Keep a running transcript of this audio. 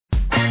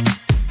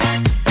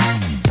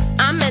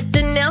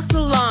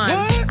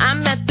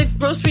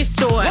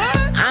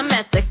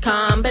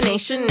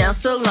combination nail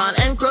salon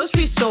and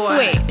grocery store.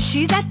 Wait,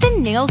 she's at the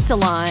nail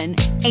salon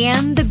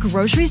and the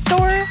grocery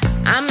store?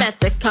 I'm at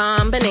the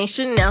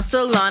combination nail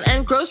salon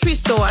and grocery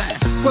store.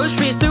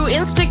 Groceries through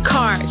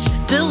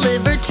Instacart,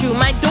 delivered to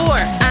my door.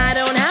 I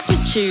don't have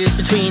to choose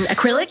between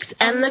acrylics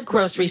and the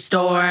grocery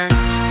store.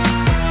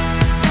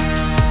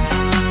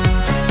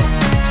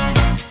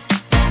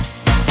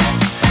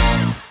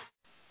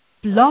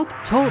 Blog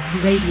Talk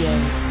Radio.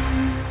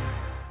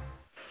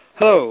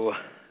 Hello,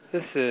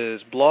 this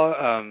is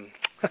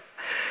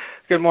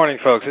Good morning,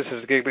 folks. This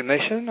is Gigabit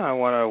Nation. I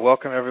want to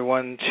welcome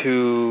everyone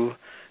to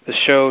the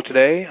show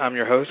today. I'm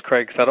your host,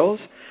 Craig Settles,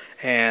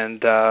 and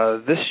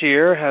this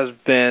year has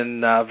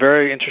been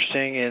very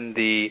interesting in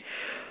the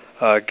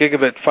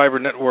gigabit fiber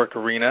network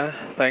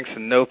arena, thanks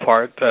in no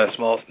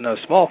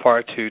small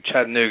part to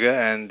Chattanooga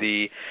and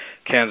the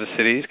Kansas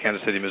City,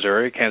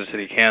 Missouri, Kansas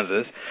City,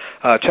 Kansas.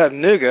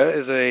 Chattanooga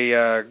is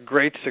a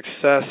great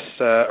success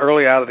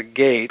early out of the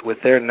gate with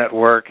their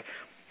network,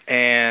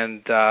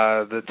 and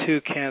the two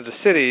Kansas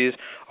cities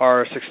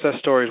are success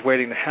stories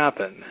waiting to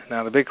happen.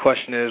 Now, the big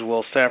question is,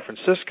 will San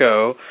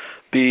Francisco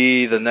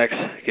be the next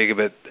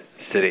gigabit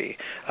city?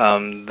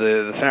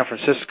 The San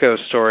Francisco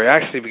story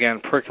actually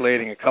began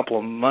percolating a couple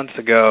of months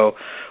ago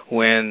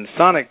when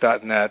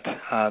Sonic.net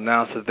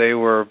announced that they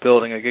were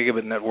building a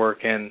gigabit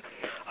network in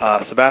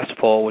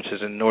Sebastopol, which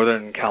is in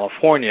Northern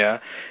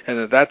California,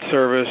 and that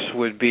service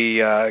would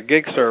be a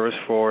gig service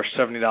for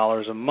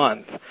 $70 a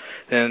month.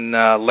 Then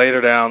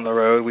later down the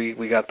road,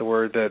 we got the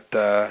word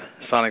that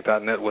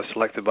Sonic.net was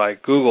selected by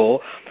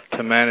Google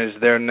to manage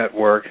their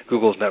network,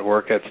 Google's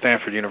network, at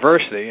Stanford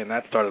University, and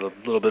that started a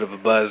little bit of a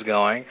buzz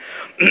going.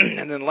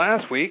 And then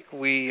last week,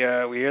 we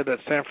heard that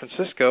San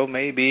Francisco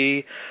may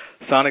be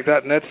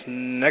Sonic.net's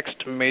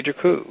next major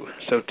coup.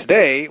 So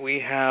today, we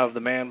have the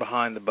man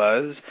behind the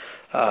buzz,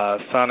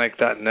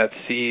 Sonic.net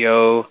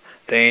CEO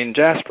Dane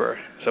Jasper.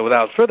 So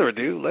without further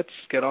ado, let's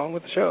get on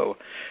with the show.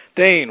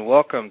 Dane,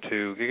 welcome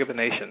to Gigabit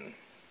Nation.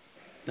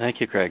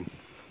 Thank you, Craig.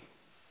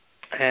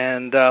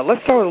 And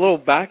let's start with a little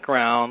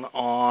background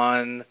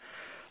on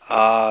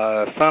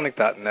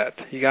Sonic.net.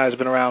 You guys have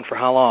been around for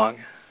how long?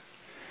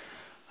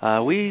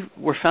 We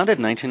were founded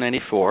in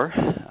 1994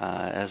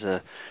 as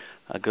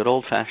a good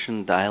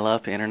old-fashioned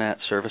dial-up internet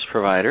service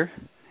provider,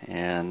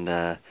 and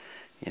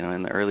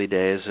in the early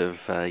days of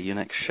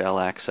Unix shell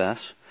access,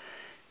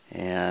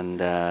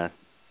 and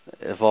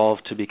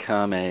evolved to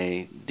become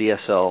a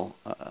DSL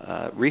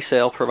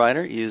resale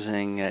provider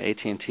using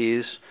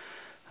AT&T's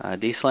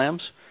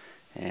DSLAMs,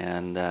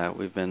 and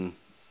we've been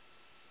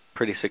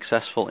pretty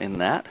successful in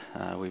that.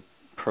 We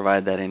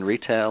provide that in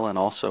retail, and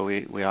also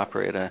we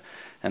operate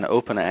an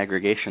open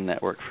aggregation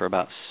network for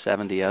about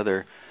 70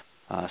 other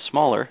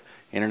smaller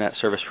internet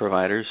service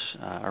providers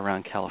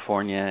around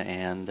California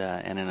and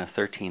in a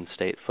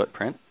 13-state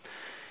footprint.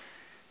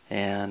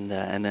 And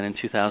then in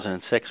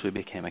 2006, we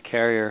became a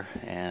carrier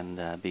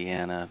and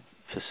began a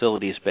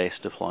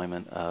facilities-based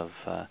deployment of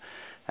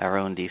our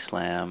own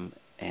DSLAM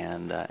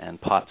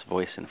and POTS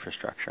voice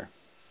infrastructure.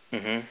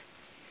 Mm-hmm.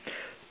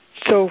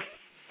 So,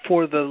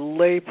 for the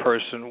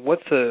layperson,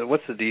 what's the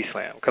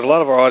DSLAM? Because a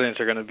lot of our audience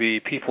are going to be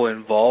people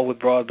involved with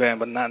broadband,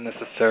 but not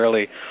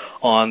necessarily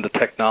on the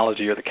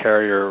technology or the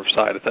carrier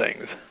side of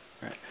things.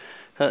 Right.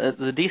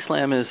 The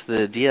DSLAM is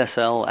the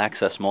DSL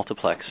access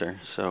multiplexer.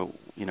 So,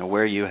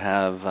 where you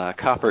have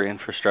copper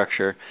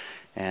infrastructure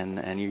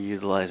and you're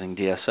utilizing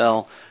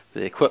DSL,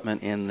 the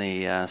equipment in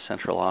the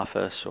central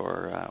office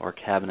or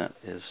cabinet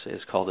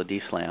is called a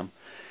DSLAM.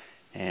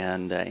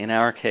 And in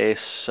our case,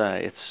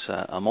 it's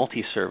a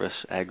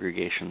multi-service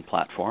aggregation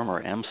platform,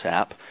 or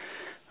MSAP,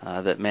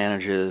 that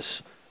manages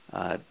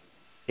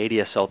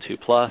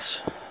ADSL2+.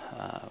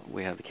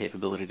 We have the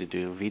capability to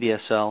do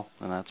VDSL,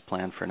 and that's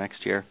planned for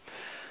next year.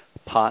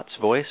 POTS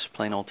voice,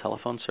 plain old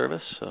telephone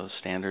service, so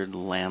standard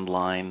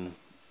landline,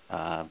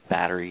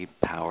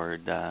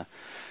 battery-powered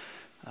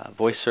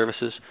voice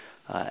services,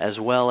 as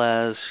well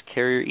as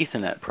carrier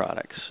Ethernet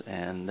products.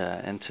 And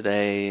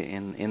today,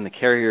 in the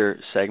carrier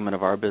segment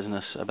of our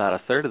business, about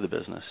a third of the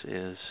business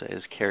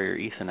is carrier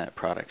Ethernet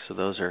products. So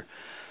those are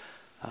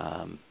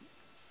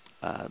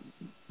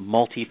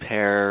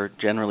multi-pair,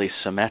 generally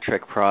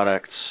symmetric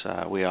products.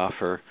 We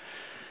offer,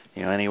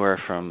 anywhere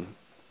from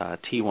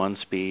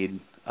T1 speed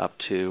up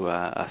to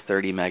a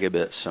 30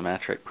 megabit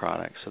symmetric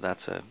product. So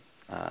that's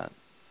a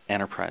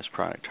enterprise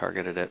product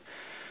targeted at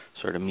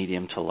sort of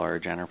medium to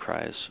large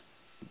enterprise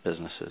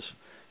businesses,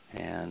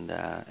 and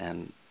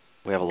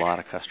we have a lot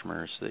of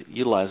customers that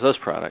utilize those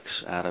products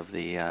out of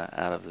the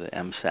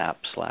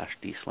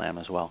MSAP/DSLAM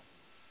as well.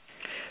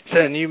 So,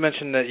 and you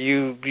mentioned that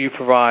you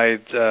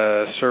provide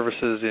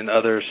services in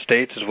other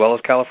states as well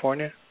as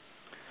California?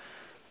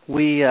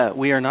 We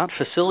are not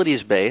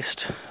facilities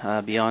based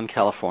beyond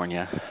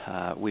California.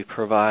 We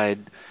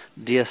provide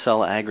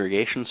DSL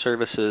aggregation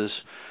services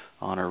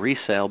on a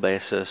resale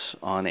basis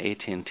on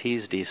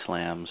AT&T's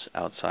DSLAMs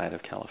outside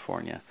of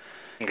California.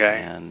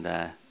 Okay.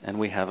 And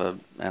we have an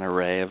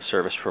array of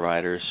service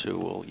providers who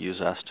will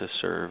use us to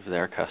serve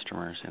their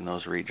customers in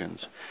those regions.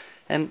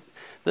 And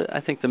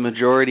I think the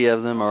majority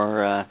of them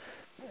are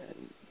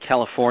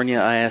California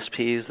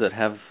ISPs that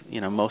have,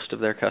 most of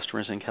their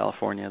customers in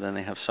California. Then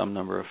they have some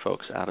number of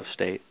folks out of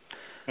state.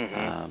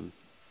 Mm-hmm.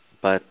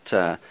 But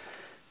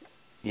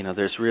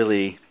there's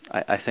really,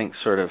 I think,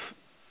 sort of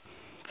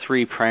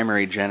three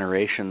primary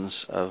generations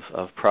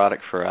of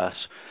product for us.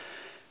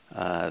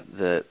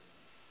 The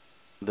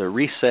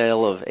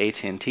resale of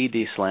AT&T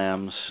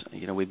DSLAMs,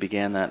 we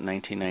began that in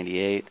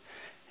 1998,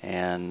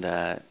 and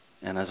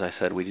as I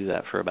said, we do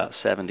that for about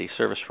 70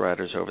 service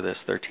providers over this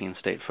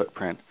 13-state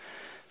footprint.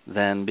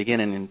 Then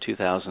beginning in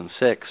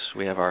 2006,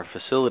 we have our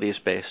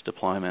facilities-based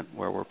deployment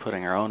where we're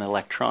putting our own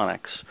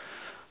electronics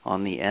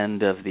on the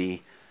end of the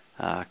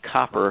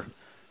copper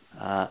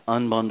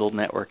unbundled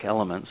network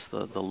elements,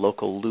 the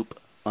local loop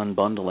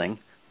unbundling,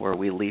 where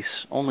we lease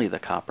only the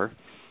copper,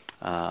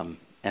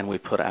 and we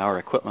put our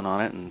equipment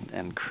on it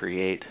and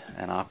create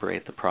and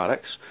operate the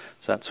products.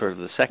 So that's sort of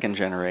the second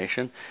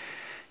generation.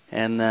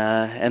 And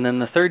then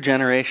the third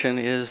generation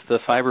is the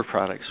fiber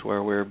products,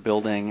 where we're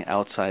building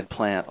outside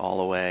plant all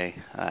the way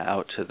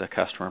out to the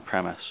customer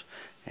premise.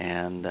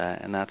 And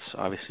that's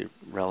obviously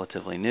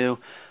relatively new.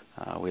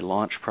 We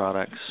launch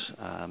products,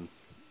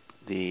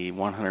 the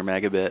 100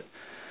 megabit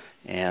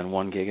and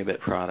 1 gigabit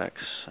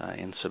products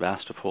in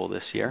Sebastopol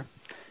this year.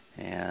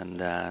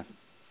 And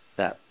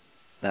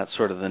that's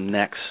sort of the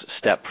next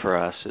step for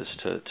us, is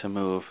to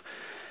move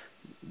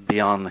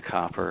beyond the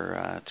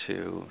copper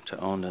to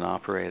owned and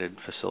operated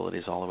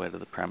facilities all the way to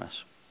the premise.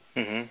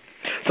 Mm-hmm.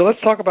 So let's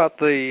talk about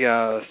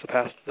the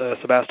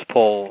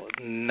Sebastopol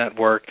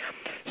network.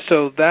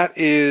 So that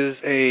is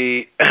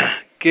a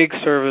gig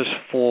service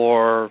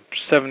for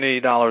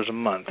 $70 a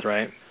month,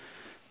 right?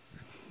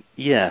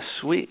 Yes,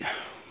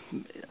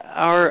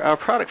 our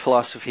product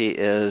philosophy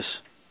is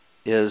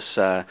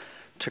to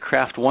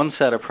craft one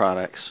set of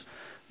products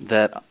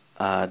that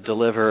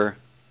deliver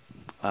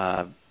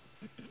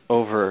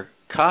over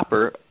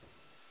copper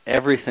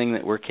everything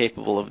that we're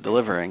capable of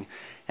delivering,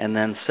 and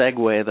then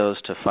segue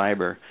those to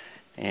fiber.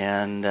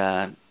 And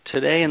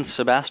today in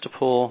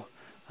Sebastopol,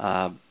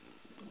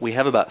 we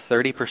have about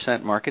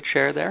 30% market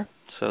share there.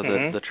 So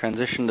mm-hmm. the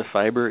transition to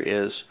fiber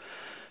is,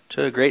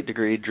 to a great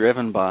degree,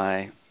 driven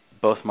by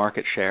both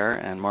market share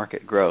and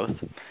market growth.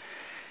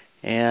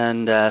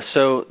 And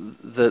so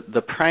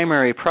the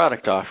primary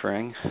product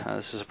offering,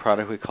 this is a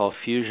product we call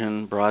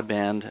Fusion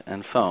Broadband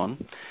and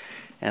Phone,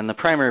 and the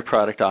primary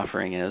product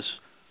offering is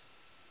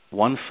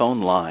one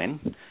phone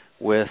line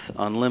with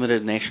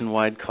unlimited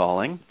nationwide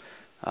calling,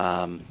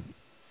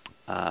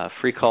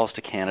 free calls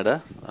to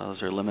Canada.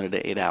 Those are limited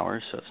to 8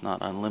 hours, so it's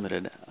not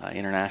unlimited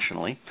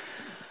internationally.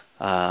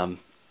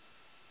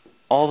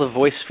 All the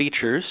voice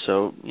features,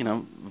 so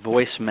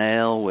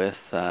voicemail with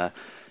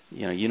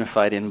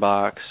unified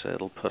inbox.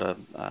 It'll put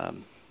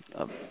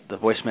the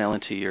voicemail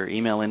into your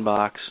email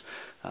inbox,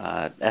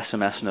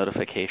 SMS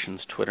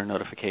notifications, Twitter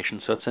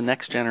notifications. So it's a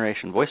next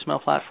generation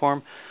voicemail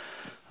platform,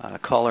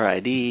 caller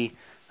ID,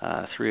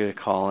 three-way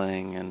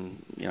calling,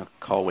 and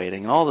call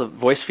waiting, and all the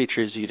voice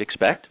features you'd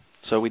expect.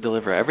 So we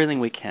deliver everything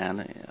we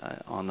can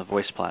on the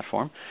voice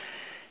platform.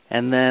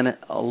 And then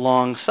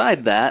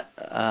alongside that,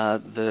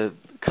 the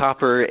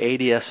copper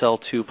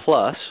ADSL2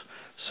 Plus,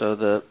 so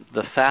the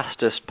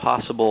fastest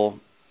possible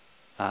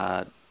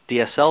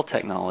DSL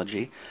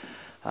technology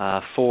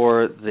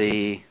for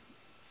the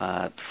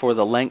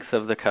length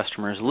of the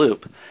customer's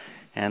loop,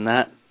 and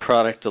that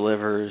product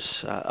delivers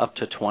up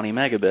to 20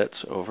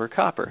 megabits over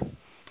copper.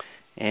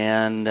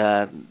 And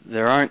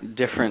there aren't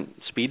different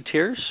speed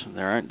tiers,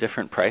 there aren't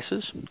different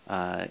prices.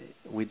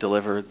 We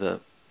deliver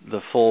the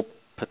full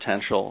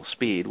potential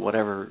speed,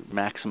 whatever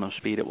maximum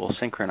speed it will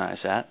synchronize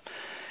at.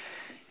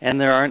 And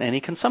there aren't any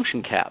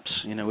consumption caps.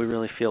 We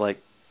really feel like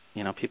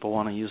people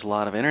want to use a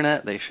lot of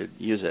internet, they should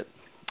use it.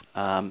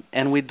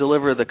 And we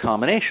deliver the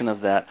combination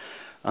of that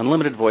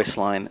unlimited voice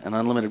line and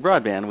unlimited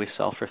broadband. We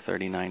sell for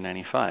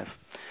 $39.95.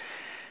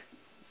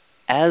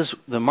 As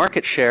the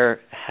market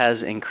share has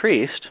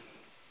increased,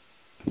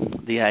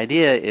 the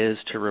idea is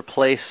to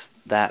replace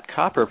that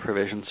copper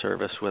provision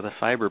service with a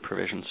fiber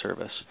provision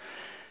service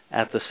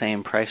at the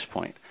same price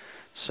point.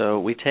 So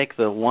we take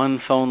the one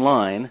phone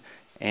line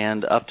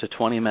and up to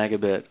 20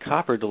 megabit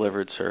copper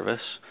delivered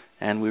service,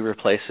 and we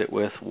replace it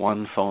with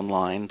one phone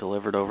line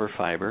delivered over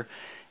fiber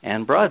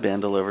and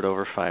broadband delivered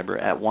over fiber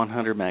at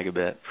 100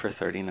 megabit for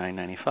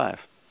 $39.95.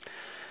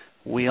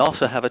 We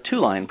also have a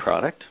two-line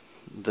product.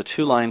 The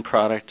two-line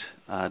product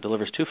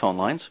delivers two phone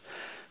lines.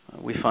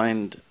 We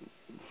find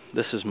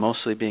this is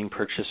mostly being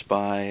purchased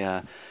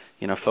by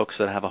folks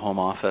that have a home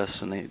office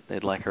and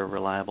they'd like a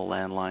reliable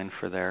landline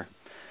for their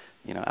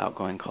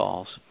outgoing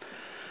calls,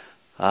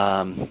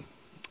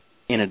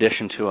 in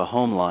addition to a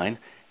home line.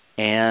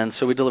 And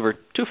so we deliver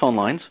two phone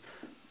lines,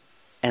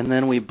 and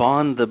then we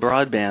bond the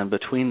broadband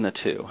between the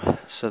two.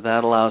 So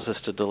that allows us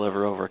to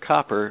deliver over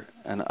copper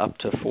an up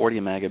to 40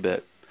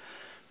 megabit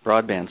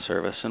broadband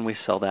service, and we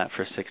sell that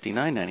for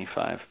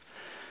 $69.95.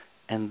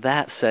 And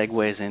that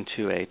segues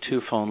into a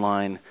two phone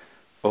line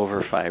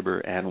over fiber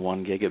and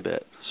 1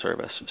 gigabit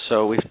service.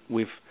 So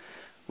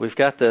we've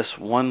got this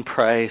one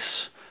price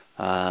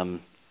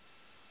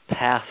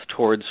path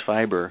towards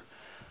fiber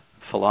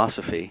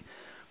philosophy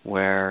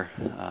where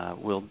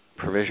we'll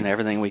provision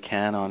everything we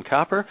can on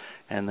copper,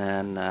 and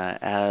then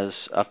as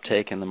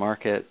uptake in the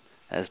market,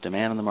 as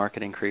demand in the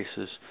market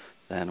increases,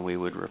 then we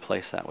would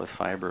replace that with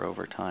fiber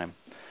over time.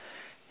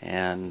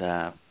 And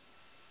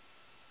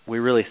we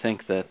really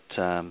think that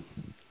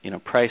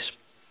price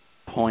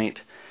point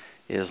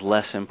is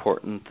less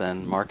important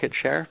than market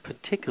share,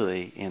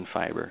 particularly in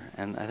fiber.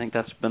 And I think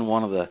that's been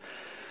one of the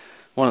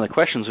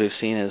questions we've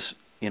seen is,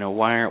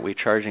 why aren't we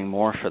charging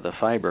more for the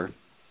fiber?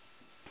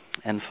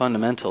 And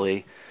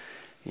fundamentally,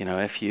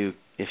 if you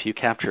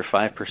capture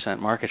 5%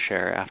 market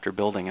share after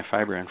building a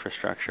fiber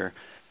infrastructure,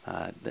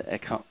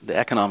 the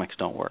economics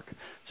don't work.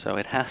 So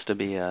it has to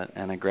be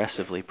an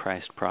aggressively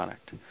priced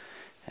product,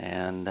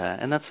 and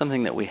that's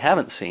something that we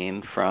haven't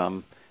seen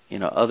from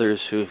others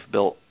who've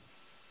built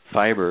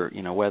fiber.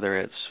 Whether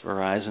it's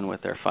Verizon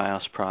with their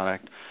Fios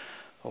product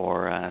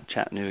or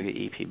Chattanooga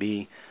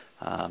EPB.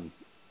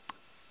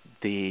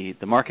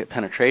 The market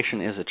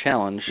penetration is a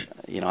challenge.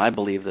 I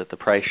believe that the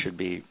price should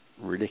be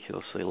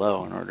ridiculously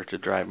low in order to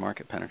drive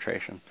market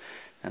penetration,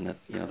 and that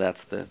that's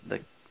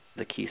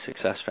the key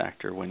success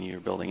factor when you're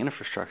building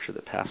infrastructure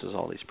that passes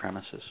all these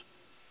premises.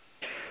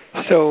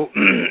 So,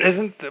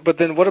 but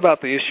then what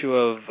about the issue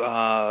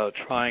of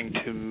trying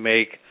to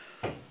make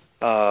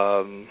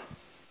a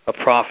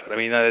profit? I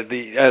mean,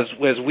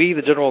 as we,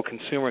 the general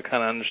consumer,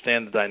 kind of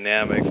understand the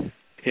dynamic.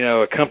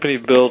 A company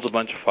builds a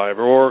bunch of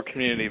fiber, or a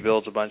community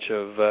builds a bunch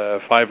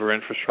of fiber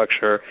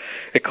infrastructure.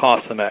 It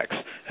costs them X,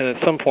 and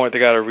at some point they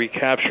got to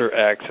recapture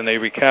X, and they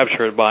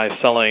recapture it by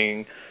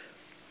selling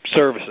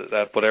services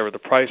at whatever the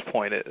price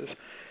point is.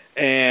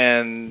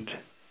 And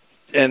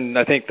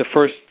I think the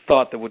first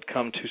thought that would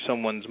come to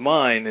someone's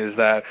mind is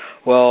that,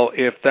 well,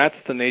 if that's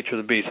the nature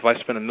of the beast, if I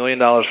spend $1 million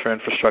for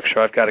infrastructure,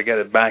 I've got to get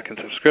it back in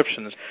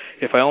subscriptions.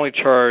 If I only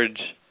charge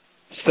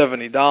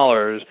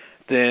 $70,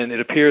 then it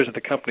appears that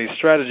the company's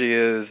strategy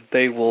is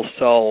they will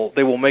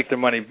make their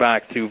money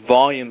back through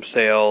volume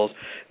sales,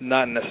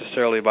 not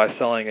necessarily by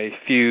selling a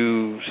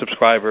few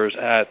subscribers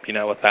at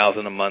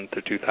 $1,000 a month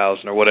or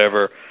 $2,000 or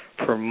whatever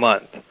per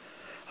month.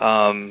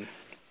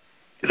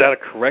 Is that a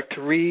correct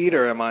read,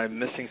 or am I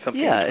missing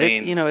something? Yeah,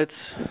 it's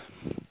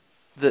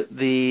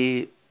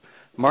the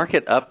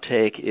market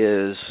uptake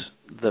is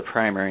the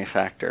primary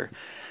factor.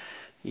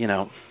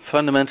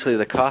 Fundamentally,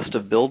 the cost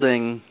of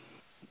building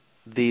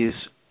these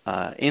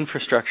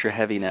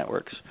infrastructure-heavy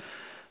networks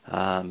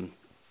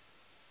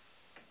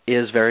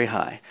is very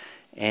high,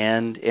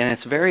 and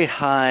it's very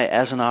high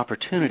as an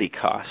opportunity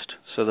cost.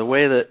 So the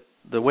way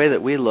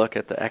that we look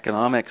at the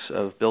economics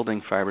of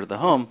building fiber to the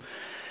home,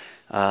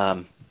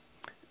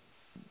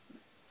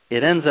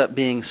 it ends up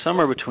being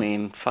somewhere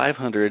between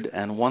 $500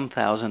 and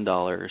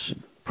 $1,000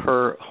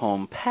 per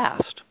home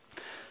passed,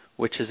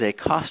 which is a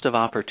cost of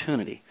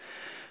opportunity.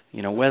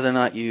 Whether or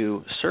not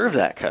you serve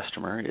that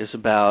customer is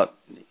about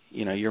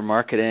your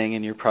marketing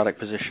and your product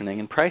positioning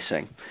and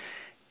pricing.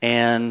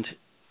 And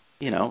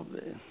to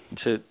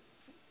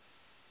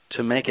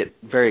make it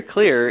very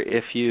clear,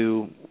 if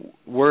you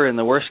were in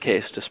the worst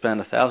case to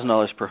spend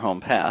 $1,000 per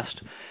home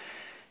passed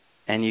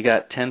and you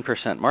got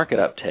 10% market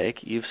uptake,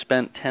 you've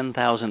spent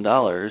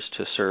 $10,000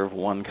 to serve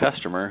one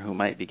customer who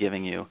might be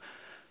giving you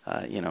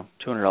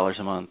 $200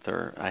 a month,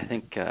 or I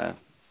think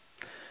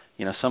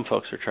some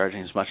folks are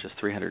charging as much as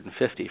 $350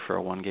 for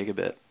a 1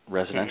 gigabit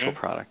residential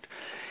product.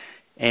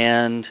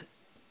 And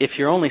if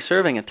you're only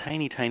serving a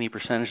tiny, tiny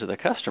percentage of the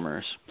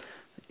customers,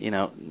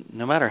 no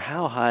matter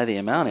how high the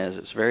amount is,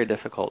 it's very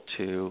difficult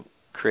to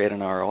create an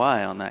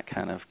ROI on that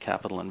kind of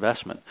capital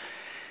investment.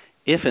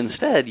 If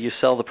instead you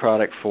sell the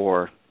product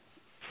for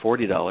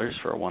 $40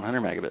 for a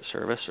 100 megabit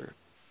service, or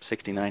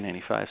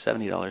 $69.95,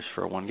 $70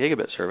 for a 1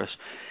 gigabit service,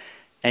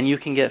 and you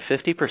can get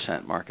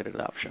 50% market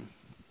adoption.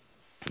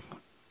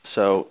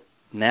 So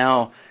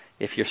now,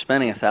 if you're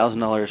spending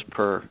 $1,000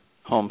 per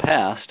home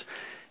passed,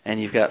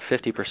 and you've got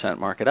 50%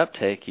 market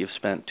uptake, you've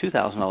spent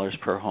 $2,000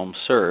 per home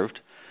served,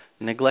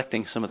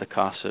 neglecting some of the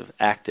costs of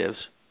actives,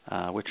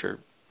 which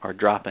are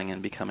dropping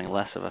and becoming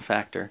less of a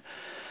factor.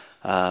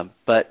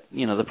 But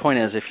the point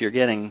is, if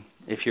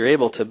you're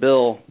able to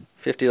bill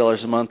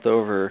 $50 a month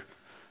over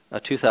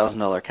a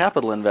 $2,000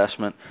 capital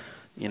investment,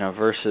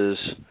 versus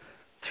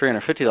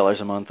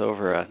 $350 a month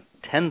over a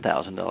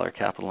 $10,000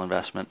 capital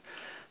investment,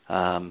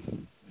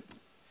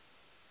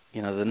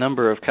 the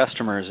number of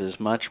customers is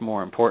much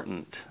more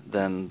important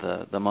than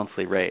the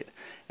monthly rate,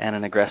 and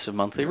an aggressive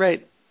monthly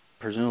rate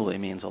presumably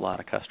means a lot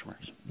of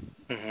customers.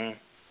 Mm-hmm.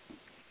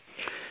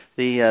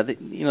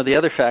 The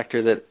other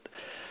factor that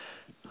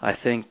I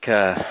think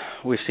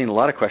we've seen a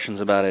lot of questions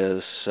about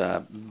is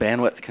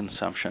bandwidth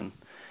consumption,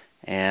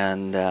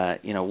 and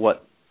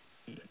what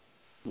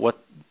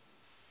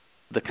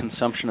the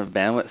consumption of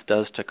bandwidth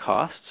does to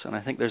costs. And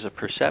I think there's a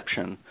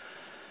perception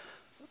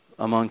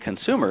among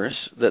consumers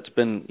that's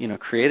been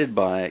created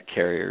by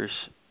carriers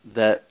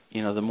that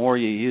the more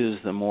you use,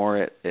 the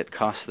more it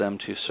costs them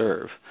to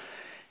serve,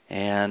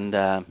 and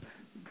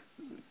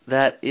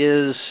that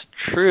is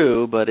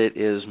true, but it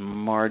is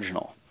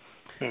marginal.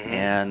 Mm-hmm.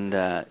 And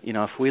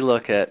if we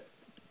look at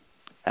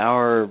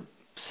our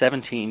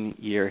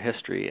 17-year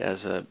history as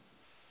a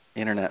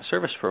internet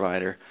service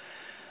provider,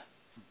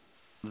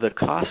 the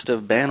cost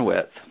of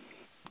bandwidth,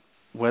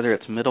 whether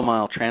it's middle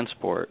mile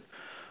transport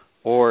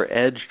or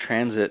edge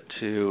transit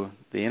to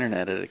the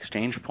internet at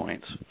exchange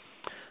points,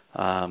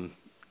 and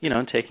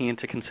taking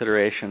into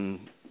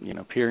consideration,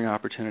 peering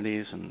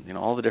opportunities and,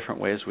 all the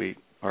different ways we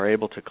are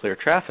able to clear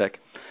traffic,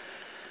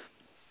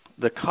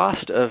 the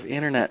cost of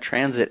internet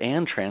transit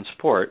and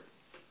transport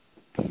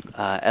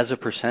as a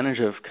percentage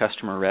of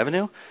customer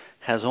revenue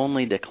has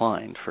only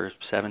declined for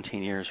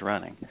 17 years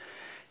running.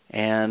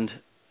 And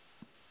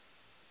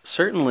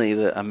certainly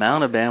the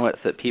amount of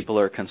bandwidth that people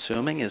are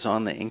consuming is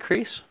on the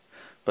increase,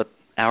 but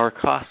our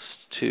costs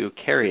to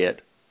carry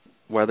it,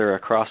 whether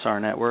across our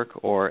network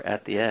or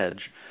at the edge,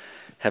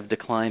 have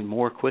declined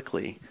more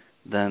quickly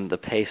than the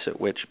pace at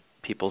which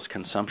people's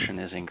consumption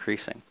is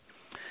increasing.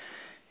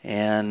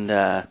 And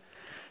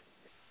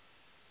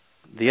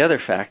the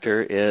other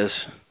factor is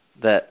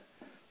that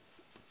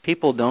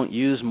people don't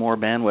use more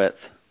bandwidth,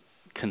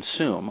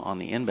 consume on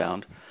the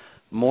inbound,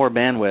 more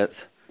bandwidth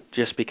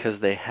just because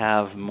they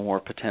have more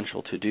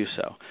potential to do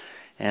so.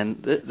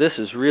 And this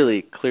is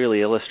really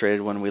clearly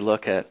illustrated when we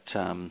look at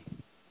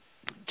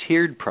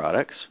tiered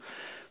products.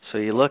 So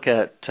you look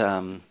at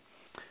an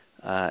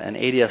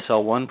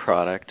ADSL1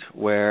 product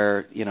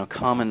where,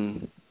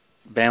 common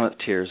bandwidth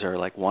tiers are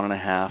like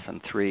 1.5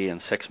 and 3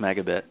 and 6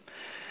 megabit.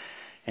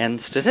 And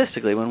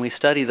statistically, when we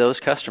study those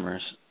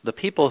customers, the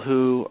people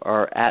who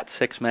are at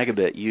 6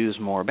 megabit use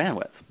more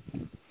bandwidth.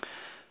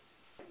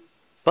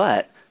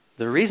 But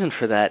the reason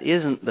for that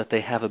isn't that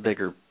they have a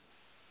bigger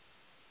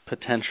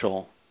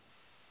potential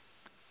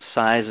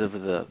size of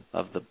the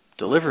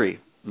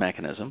delivery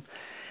mechanism.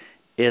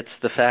 It's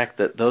the fact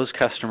that those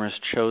customers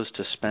chose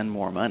to spend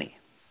more money.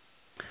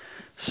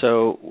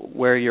 So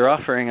where you're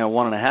offering a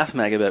 1.5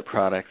 megabit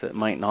product that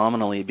might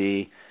nominally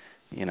be,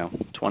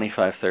 $25,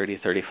 $30,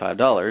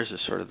 $35 is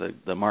sort of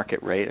the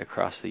market rate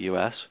across the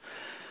U.S.,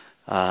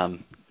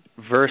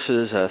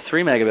 versus a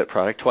 3 megabit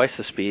product, twice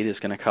the speed, is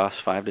going to cost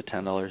 $5 to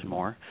 $10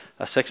 more.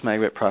 A 6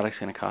 megabit product is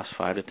going to cost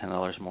 $5 to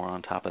 $10 more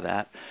on top of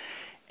that.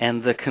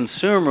 And the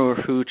consumer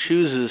who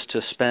chooses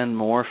to spend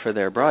more for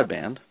their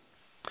broadband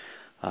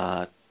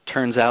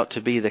turns out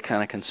to be the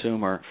kind of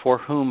consumer for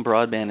whom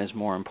broadband is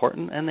more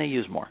important, and they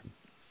use more.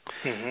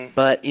 Mm-hmm.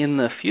 But in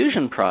the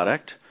Fusion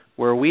product,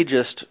 where we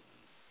just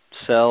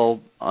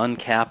sell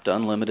uncapped,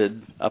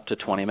 unlimited, up to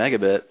 20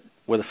 megabit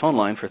with a phone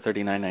line for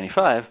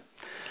 $39.95,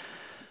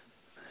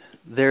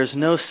 there's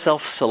no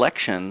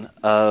self-selection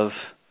of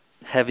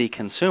heavy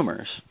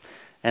consumers.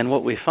 And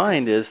what we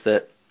find is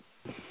that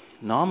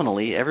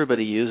nominally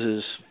everybody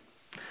uses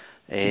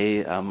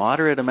a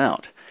moderate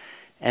amount.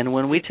 And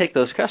when we take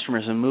those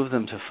customers and move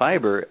them to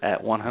fiber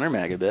at 100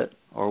 megabit,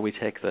 or we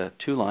take the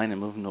 2 line and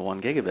move them to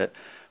 1 gigabit,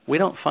 we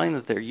don't find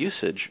that their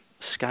usage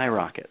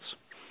skyrockets.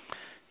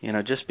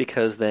 Just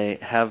because they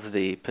have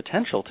the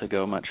potential to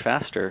go much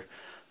faster,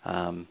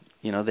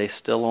 they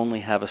still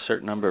only have a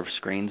certain number of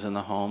screens in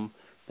the home.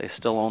 They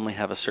still only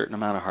have a certain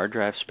amount of hard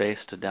drive space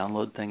to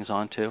download things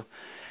onto.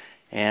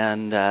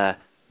 And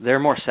they're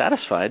more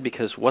satisfied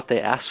because what they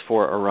ask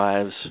for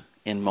arrives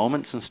in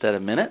moments instead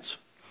of minutes,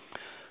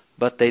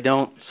 but they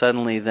don't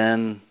suddenly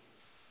then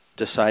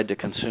decide to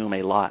consume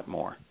a lot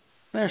more.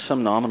 There's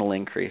some nominal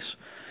increase.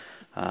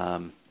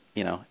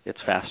 It's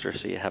faster,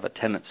 so you have a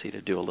tendency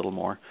to do a little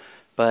more.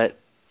 But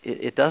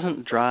it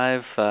doesn't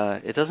drive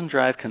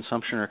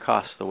consumption or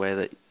cost the way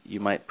that you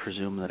might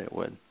presume that it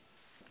would.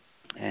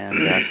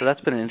 And so that's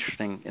been an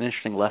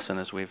interesting lesson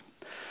as we've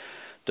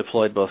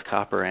deployed both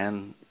copper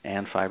and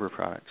fiber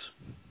products.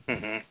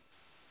 Mm-hmm.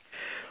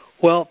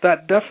 Well,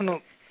 that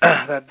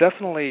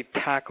definitely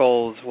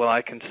tackles what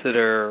I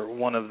consider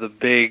one of the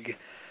big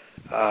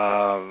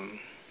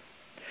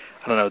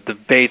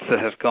debates that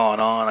has gone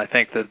on. I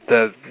think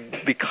that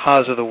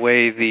because of the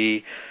way the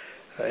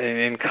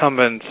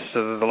incumbents,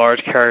 the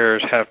large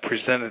carriers, have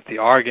presented the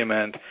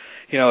argument,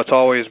 it's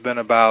always been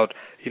about,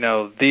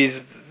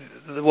 the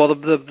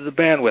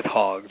bandwidth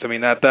hogs. I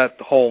mean, that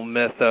whole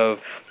myth of,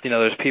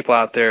 there's people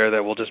out there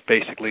that will just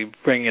basically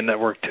bring your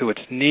network to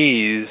its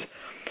knees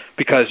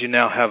because you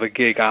now have a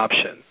gig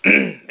option.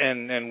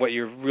 and what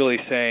you're really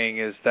saying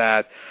is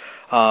that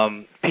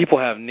people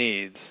have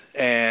needs,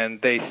 and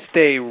they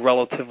stay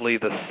relatively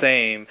the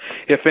same.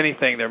 If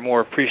anything, they're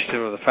more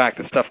appreciative of the fact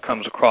that stuff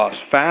comes across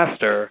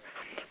faster,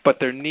 but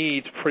their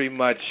needs pretty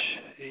much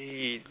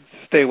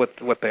stay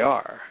what they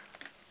are.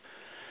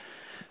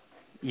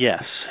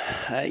 Yes.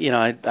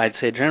 I'd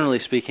say generally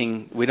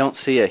speaking, we don't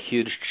see a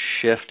huge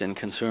shift in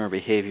consumer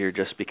behavior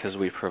just because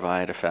we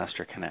provide a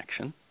faster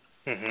connection.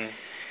 Mm-hmm.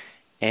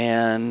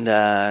 And,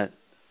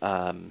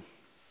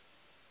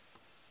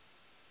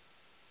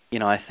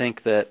 I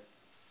think that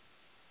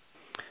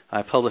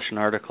I published an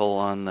article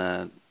on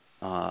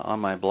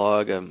my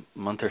blog a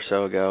month or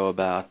so ago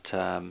about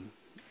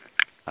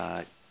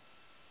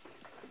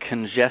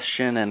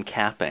congestion and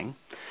capping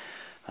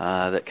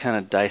that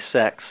kind of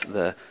dissects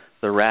the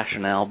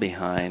rationale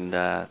behind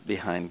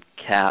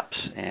caps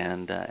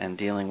and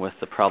dealing with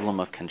the problem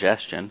of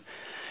congestion.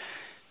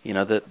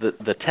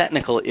 the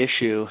technical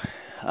issue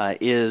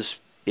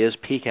is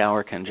peak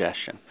hour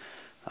congestion,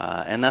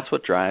 and that's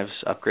what drives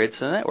upgrades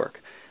to the network.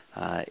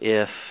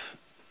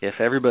 If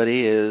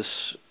everybody is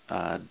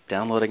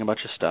downloading a bunch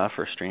of stuff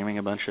or streaming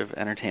a bunch of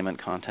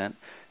entertainment content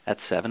at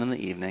 7 in the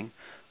evening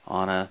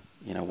on a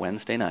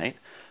Wednesday night,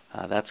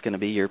 that's going to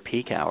be your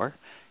peak hour,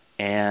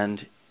 and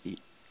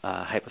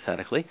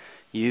hypothetically,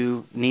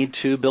 you need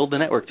to build the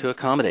network to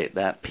accommodate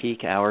that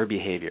peak hour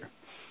behavior.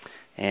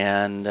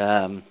 And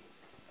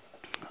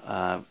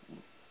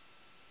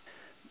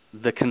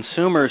the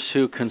consumers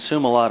who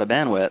consume a lot of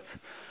bandwidth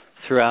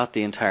throughout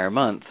the entire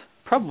month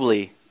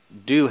probably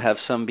do have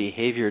some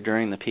behavior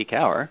during the peak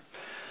hour,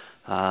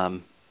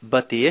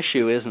 but the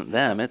issue isn't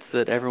them. It's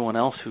that everyone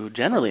else who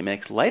generally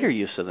makes lighter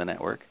use of the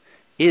network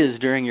is,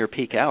 during your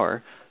peak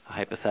hour,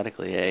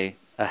 hypothetically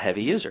a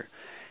heavy user.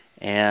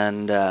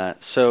 And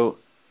so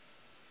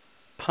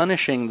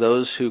punishing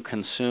those who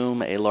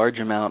consume a large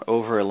amount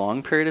over a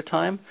long period of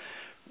time,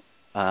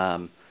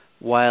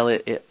 while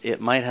it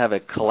might have a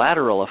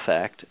collateral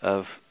effect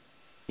of,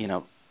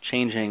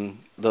 changing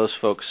those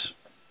folks'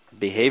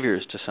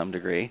 behaviors to some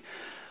degree,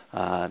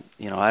 I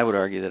would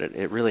argue that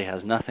it really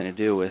has nothing to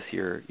do with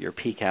your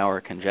peak hour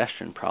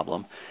congestion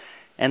problem,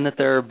 and that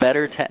there are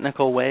better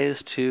technical ways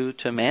to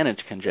manage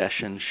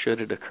congestion should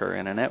it occur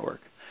in a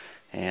network.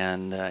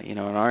 And in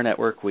our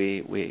network,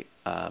 we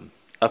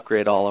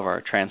upgrade all of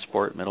our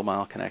transport, middle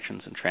mile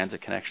connections, and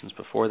transit connections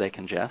before they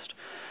congest.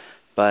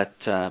 But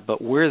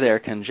were there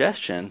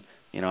congestion,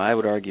 I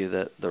would argue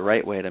that the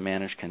right way to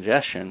manage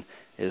congestion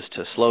is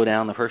to slow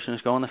down the person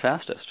who's going the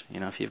fastest.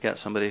 If you've got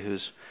somebody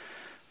who's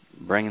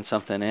bringing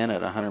something in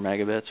at 100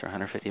 megabits or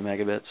 150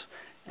 megabits,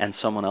 and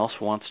someone else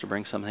wants to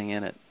bring something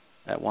in at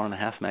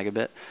 1.5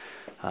 megabit,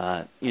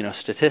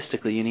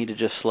 statistically, you need to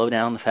just slow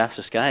down the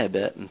fastest guy a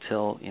bit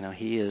until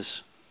he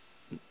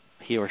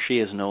or she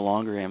is no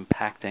longer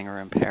impacting or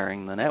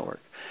impairing the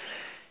network.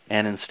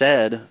 And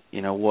instead,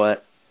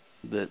 what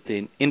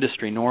the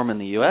industry norm in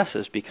the U.S.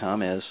 has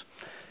become is,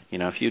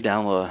 if you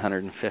download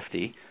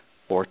 150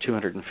 or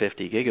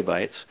 250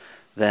 gigabytes,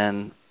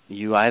 then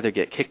you either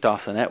get kicked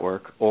off the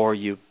network or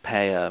you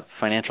pay a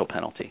financial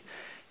penalty.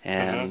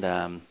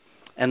 And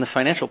and the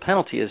financial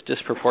penalty is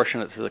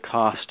disproportionate to the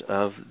cost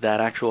of that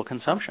actual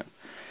consumption.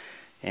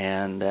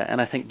 And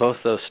I think both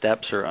those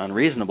steps are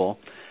unreasonable.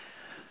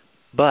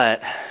 But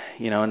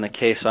in the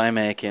case I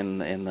make in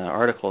the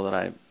article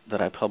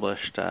that I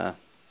published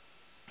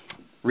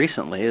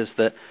recently, is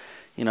that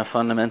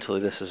fundamentally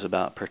this is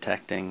about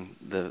protecting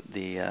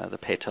the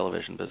pay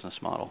television business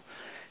model.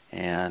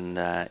 And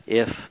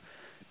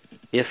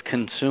if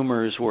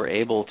consumers were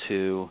able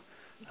to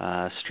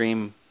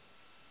stream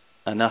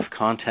enough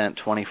content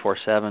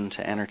 24/7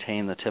 to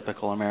entertain the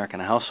typical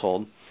American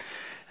household,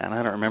 and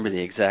I don't remember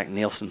the exact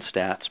Nielsen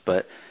stats,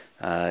 but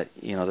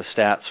the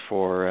stats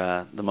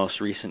for the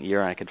most recent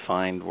year I could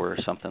find were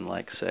something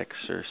like 6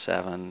 or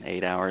 7,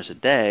 8 hours a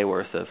day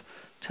worth of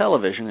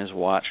television is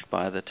watched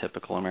by the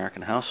typical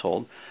American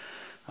household.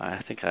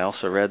 I think I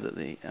also read that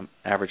the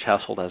average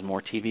household has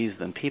more TVs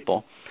than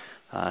people.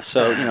 So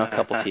a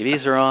couple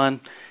TVs are on,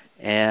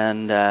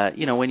 and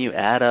when you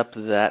add up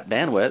that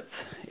bandwidth,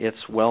 it's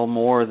well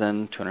more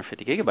than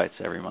 250 gigabytes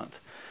every month.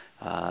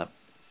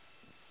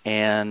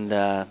 And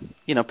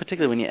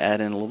particularly when you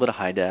add in a little bit of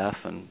high def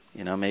and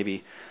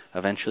maybe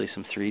eventually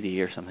some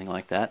 3D or something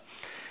like that,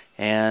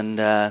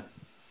 and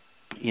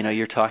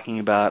you're talking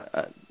about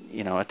a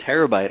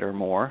terabyte or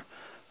more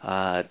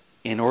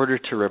in order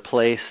to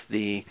replace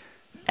the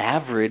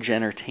average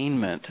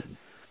entertainment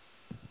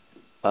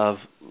of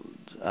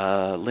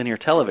linear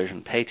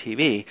television, pay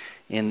TV,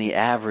 in the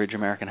average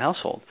American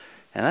household.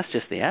 And that's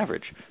just the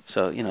average.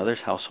 So,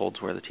 there's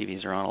households where the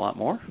TVs are on a lot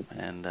more,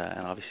 and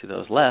obviously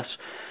those less.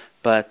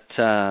 But,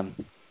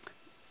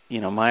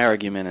 my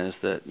argument is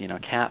that,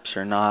 caps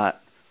are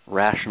not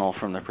rational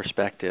from the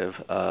perspective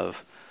of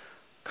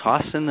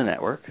costs in the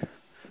network,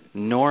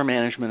 nor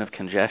management of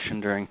congestion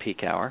during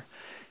peak hour,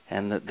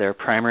 and that their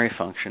primary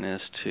function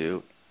is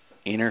to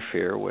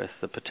interfere with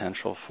the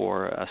potential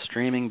for a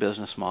streaming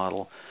business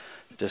model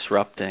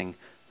disrupting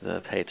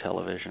the pay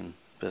television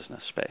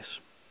business space.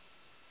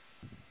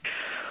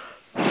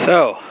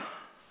 So,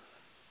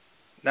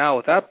 now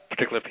with that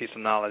particular piece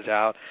of knowledge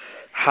out,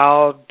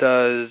 how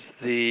does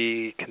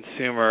the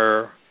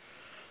consumer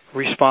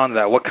respond to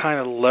that? What kind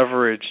of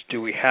leverage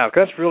do we have?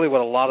 Because that's really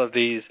what a lot of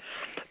these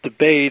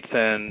debates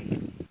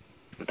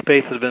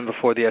have been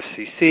before the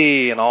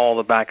FCC and all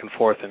the back and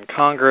forth in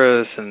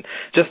Congress and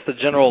just the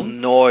general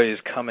noise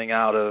coming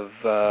out of,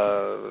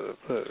 the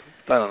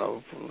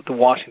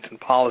Washington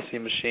policy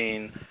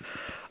machine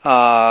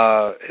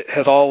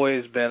has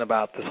always been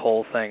about this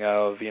whole thing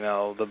of,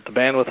 the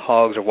bandwidth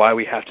hogs are why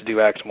we have to do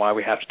X and why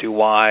we have to do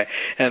Y,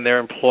 and they're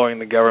imploring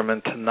the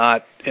government to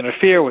not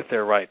interfere with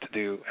their right to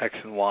do X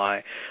and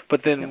Y.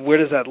 But then where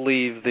does that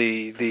leave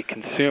the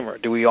consumer?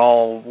 Do we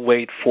all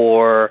wait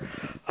for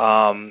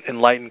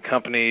enlightened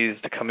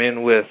companies to come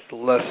in with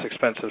less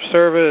expensive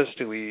service?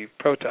 Do we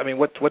protest? I mean,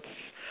 what would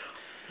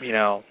you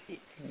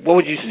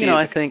see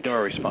as the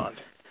consumer response?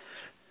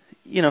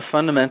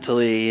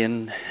 fundamentally,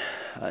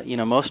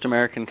 most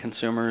American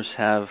consumers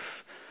have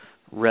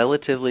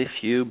relatively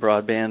few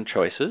broadband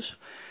choices,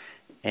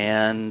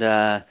 and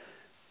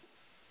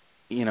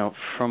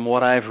from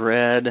what I've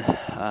read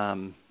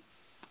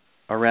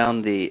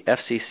around the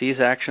FCC's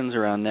actions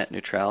around net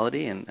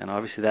neutrality, and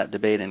obviously that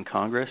debate in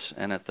Congress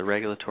and at the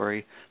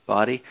regulatory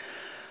body,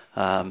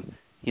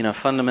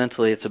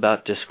 fundamentally it's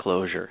about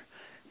disclosure,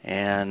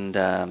 and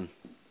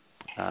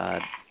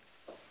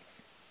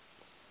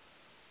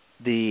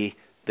the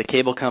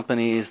cable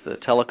companies, the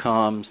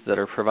telecoms that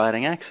are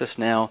providing access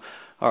now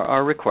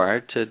are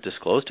required to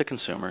disclose to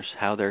consumers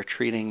how they're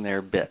treating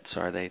their bits.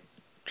 Are they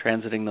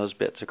transiting those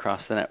bits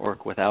across the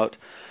network without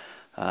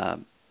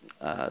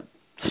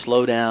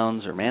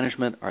slowdowns or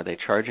management? Are they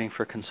charging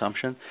for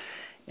consumption?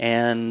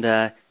 And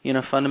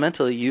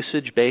fundamentally,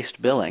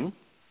 usage-based billing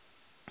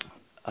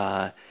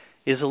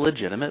is a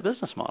legitimate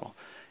business model,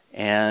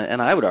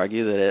 and I would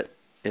argue that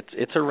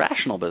it's a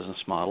rational business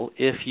model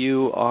if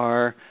you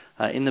are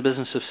in the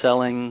business of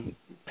selling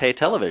pay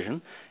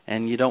television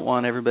and you don't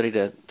want everybody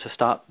to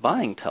stop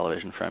buying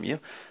television from you.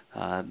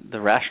 The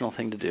rational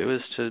thing to do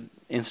is to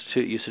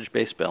institute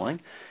usage-based billing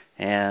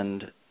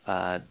and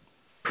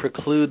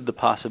preclude the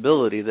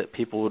possibility that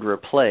people would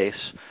replace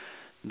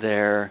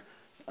their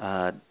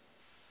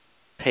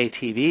pay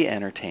TV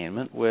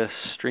entertainment with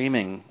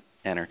streaming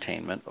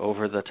entertainment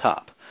over the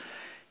top.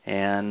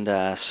 And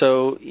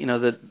so,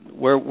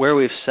 where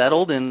we've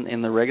settled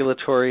in the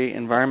regulatory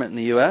environment in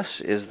the U.S.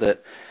 is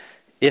that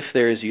if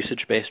there is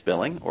usage-based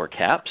billing or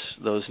caps,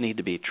 those need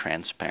to be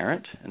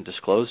transparent and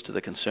disclosed to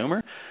the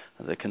consumer.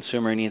 The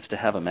consumer needs to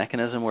have a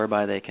mechanism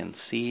whereby they can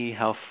see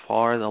how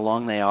far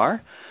along they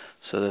are,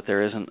 so that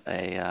there isn't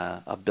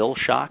a bill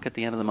shock at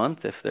the end of the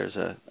month if there's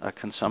a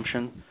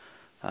consumption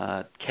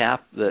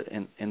cap that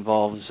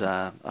involves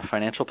a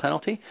financial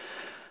penalty.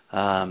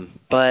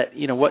 But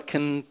what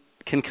can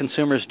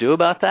consumers do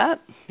about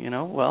that?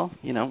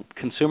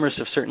 Consumers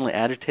have certainly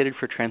agitated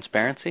for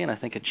transparency, and I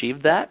think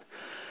achieved that.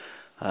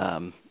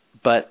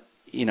 But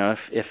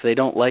if they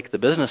don't like the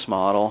business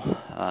model,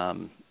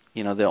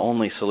 the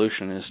only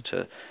solution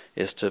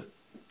is to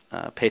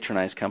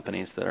patronize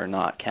companies that are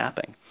not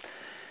capping.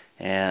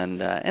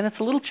 And it's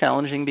a little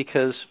challenging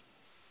because,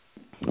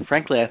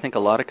 frankly, I think a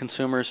lot of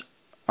consumers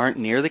aren't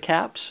near the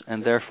caps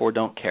and therefore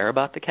don't care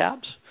about the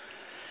caps.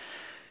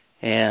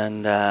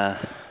 And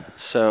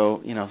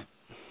so,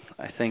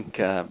 I think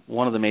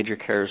one of the major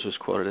carriers was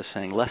quoted as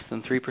saying less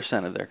than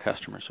 3% of their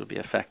customers would be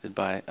affected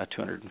by a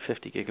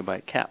 250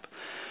 gigabyte cap.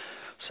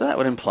 So that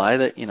would imply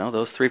that,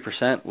 those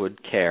 3%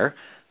 would care,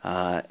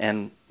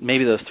 and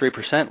maybe those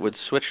 3% would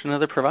switch to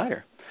another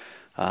provider.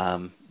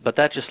 But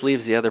that just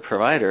leaves the other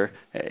provider,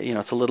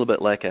 it's a little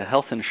bit like a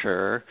health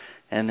insurer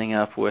ending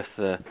up with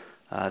the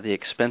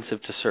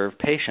expensive-to-serve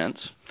patients.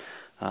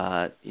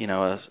 A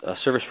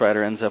service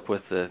provider ends up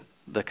with the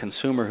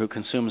consumer who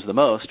consumes the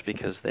most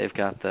because they've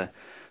got the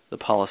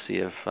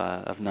policy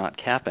of not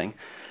capping,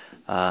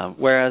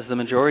 whereas the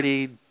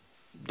majority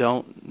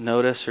don't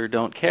notice or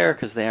don't care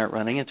because they aren't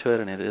running into it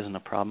and it isn't a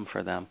problem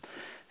for them.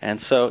 And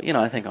so,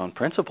 I think on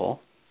principle,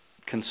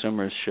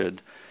 consumers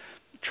should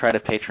try to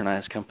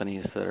patronize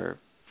companies that are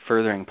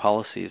furthering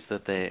policies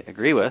that they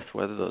agree with,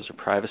 whether those are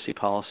privacy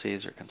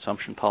policies or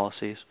consumption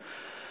policies.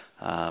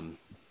 I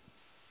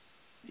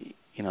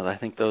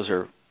think those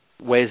are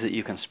ways that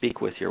you can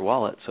speak with your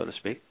wallet, so to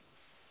speak.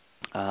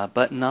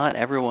 But not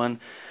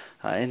everyone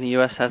in the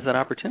U.S. has that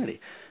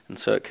opportunity. And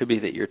so it could be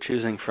that you're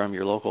choosing from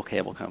your local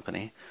cable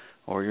company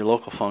or your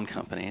local phone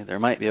company. There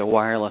might be a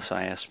wireless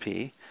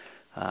ISP.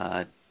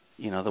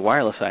 The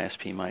wireless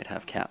ISP might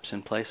have caps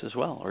in place as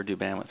well or do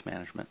bandwidth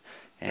management.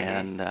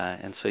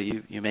 And so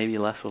you may be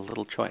left with a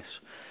little choice.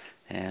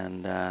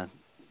 And,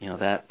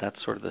 that's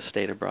sort of the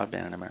state of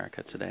broadband in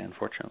America today,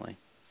 unfortunately.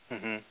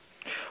 Mm-hmm.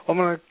 Well, I'm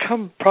going to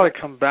probably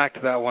come back to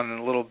that one in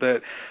a little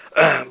bit,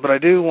 but I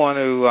do want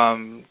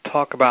to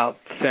talk about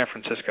San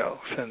Francisco,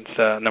 since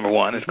number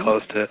one is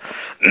close to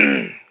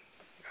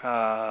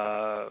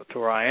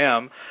where I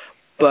am,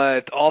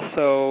 but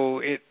also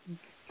it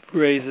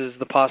raises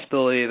the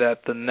possibility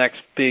that the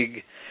next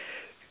big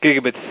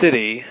gigabit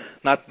city,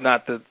 not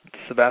that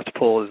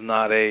Sebastopol is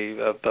not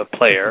a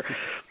player,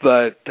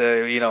 but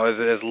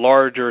as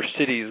larger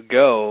cities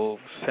go,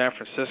 San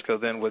Francisco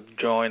then would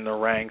join the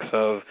ranks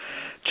of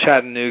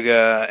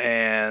Chattanooga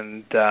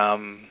and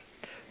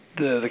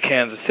the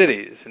Kansas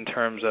cities in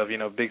terms of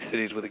big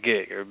cities with a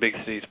gig or big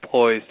cities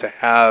poised to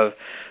have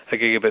a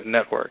gigabit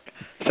network.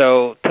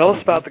 So tell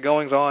us about the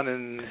goings on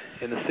in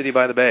the city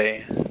by the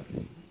bay.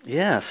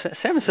 Yeah,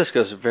 San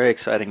Francisco is a very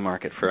exciting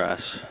market for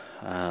us.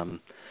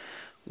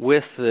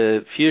 With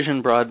the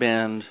Fusion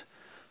broadband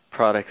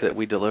product that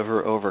we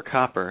deliver over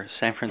copper,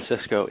 San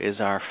Francisco is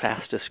our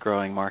fastest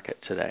growing market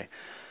today.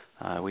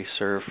 We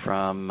serve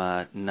from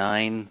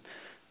 9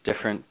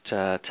 different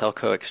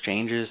telco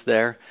exchanges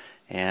there,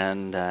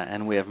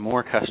 and we have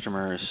more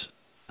customers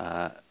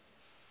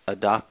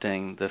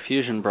adopting the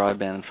Fusion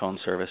broadband and phone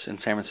service in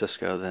San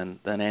Francisco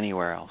than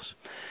anywhere else.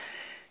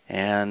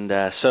 And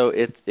so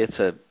it's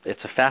a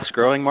fast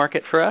growing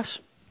market for us.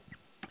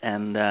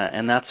 and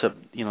that's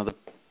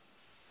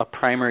a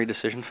primary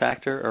decision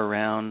factor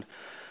around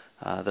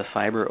the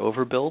fiber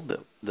overbuild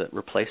that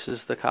replaces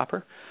the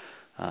copper.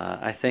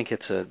 I think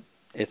it's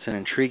an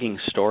intriguing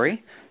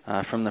story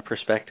from the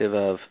perspective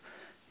of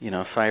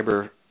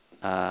fiber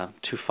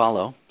to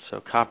follow,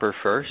 so copper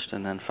first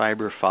and then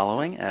fiber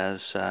following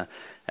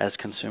as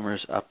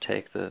consumers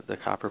uptake the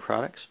copper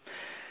products,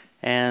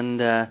 and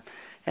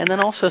then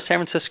also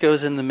San Francisco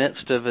is in the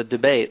midst of a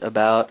debate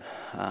about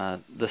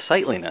the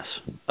sightliness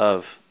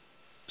of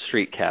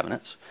street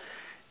cabinets,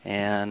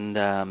 and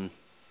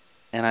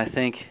I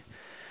think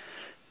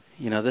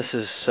this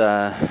is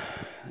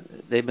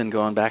they've been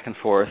going back and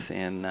forth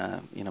in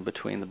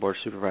between the board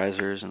of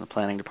supervisors and the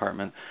planning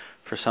department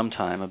for some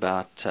time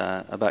about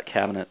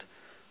cabinet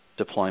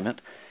deployment,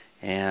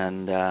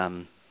 and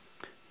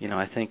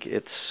I think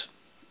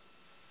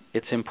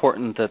it's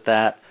important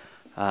that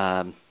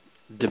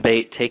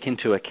debate take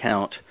into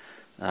account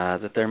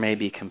that there may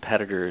be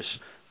competitors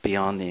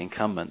beyond the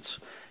incumbents,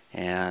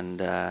 and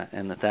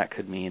that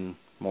could mean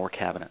more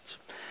cabinets.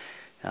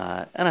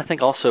 And I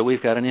think also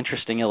we've got an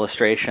interesting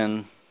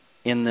illustration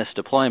in this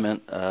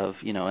deployment of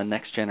a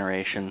next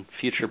generation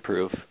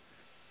future-proof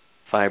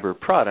fiber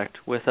product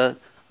with a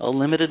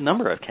limited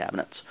number of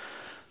cabinets.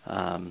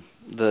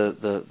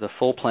 The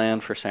full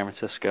plan for San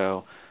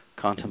Francisco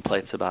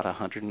contemplates about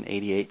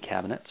 188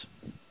 cabinets,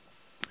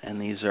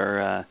 and these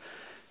are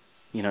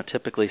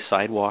typically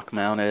sidewalk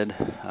mounted.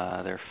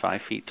 They're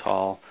 5 feet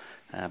tall,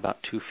 about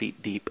 2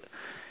 feet deep,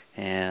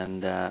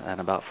 and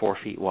about 4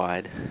 feet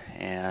wide,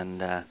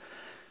 and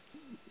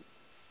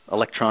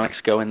electronics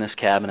go in this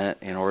cabinet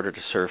in order to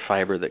serve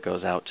fiber that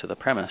goes out to the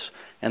premise,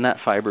 and that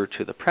fiber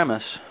to the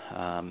premise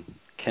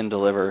can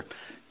deliver.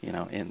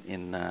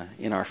 In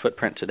our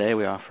footprint today,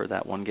 we offer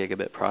that 1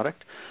 gigabit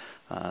product.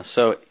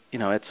 So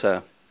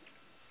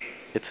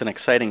it's an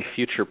exciting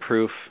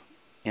future-proof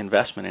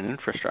investment in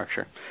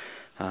infrastructure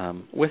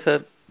with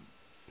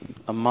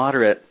a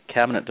moderate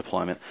cabinet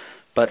deployment.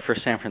 But for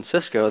San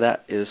Francisco,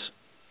 that is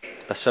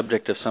a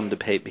subject of some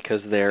debate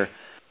because they're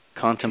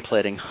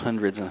contemplating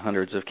hundreds and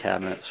hundreds of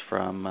cabinets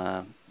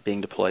from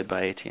being deployed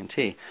by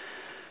AT&T.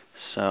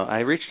 So I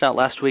reached out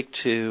last week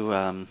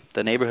to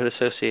the neighborhood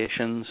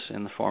associations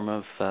in the form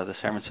of the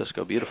San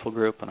Francisco Beautiful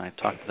Group, and I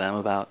talked to them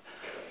about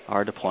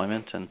our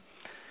deployment. And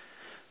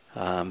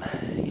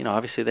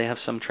obviously they have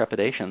some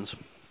trepidations,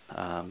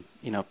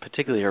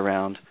 particularly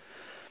around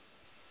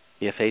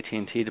if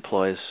AT&T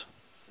deploys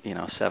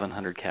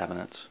 700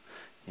 cabinets.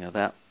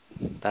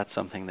 That's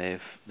something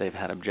they've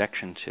had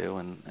objection to,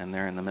 and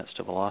they're in the midst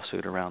of a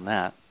lawsuit around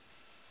that.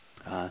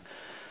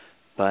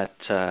 But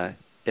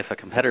if a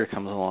competitor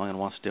comes along and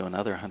wants to do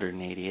another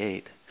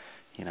 188,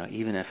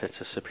 even if it's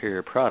a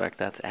superior product,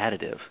 that's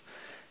additive,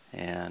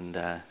 and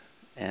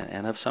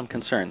of some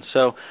concern.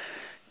 So,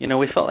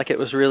 we felt like it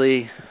was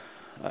really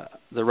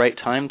the right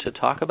time to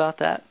talk about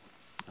that.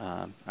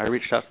 I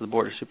reached out to the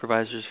board of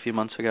supervisors a few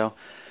months ago,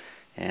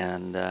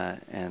 and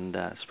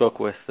spoke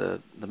with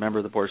the member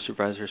of the board of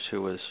supervisors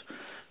who was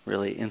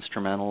really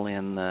instrumental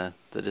in the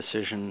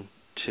decision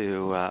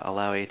to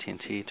allow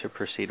AT&T to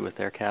proceed with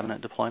their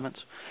cabinet deployments.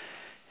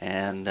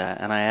 And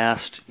I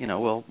asked,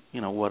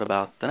 what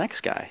about the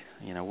next guy?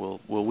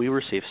 Will we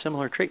receive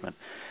similar treatment?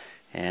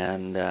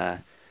 And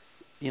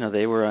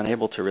they were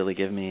unable to really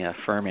give me a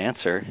firm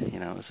answer.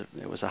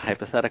 It was a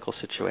hypothetical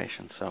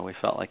situation, so we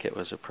felt like it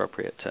was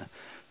appropriate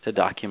to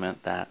document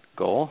that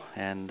goal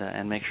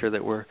and make sure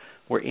that we're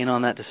in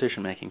on that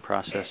decision-making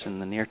process in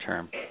the near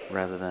term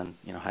rather than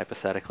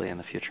hypothetically in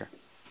the future.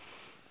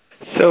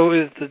 So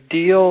is the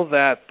deal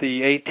that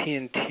the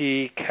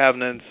AT&T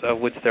cabinets, of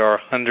which there are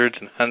hundreds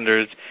and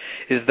hundreds,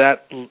 is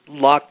that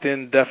locked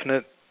in,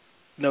 definite,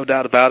 no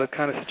doubt about it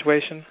kind of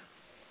situation?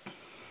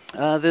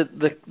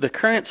 The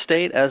current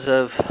state as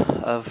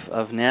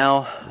of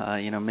now,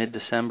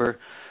 mid-December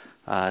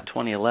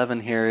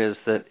 2011 here, is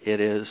that it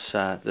is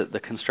the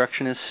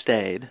construction is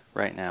stayed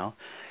right now,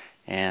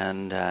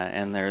 and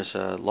there's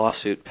a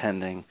lawsuit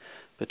pending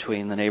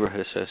between the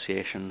neighborhood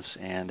associations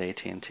and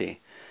AT&T.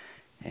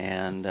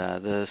 And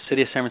the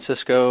City of San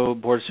Francisco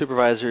Board of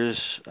Supervisors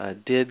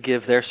did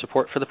give their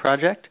support for the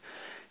project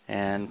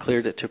and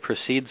cleared it to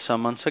proceed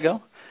some months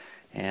ago,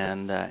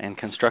 and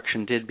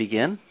construction did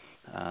begin,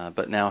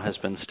 but now has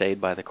been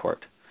stayed by the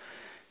court.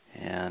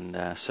 And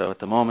so at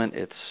the moment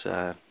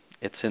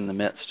it's in the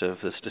midst of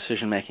this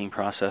decision-making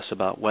process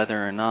about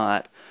whether or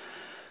not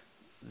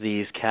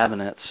these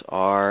cabinets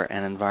are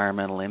an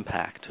environmental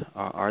impact.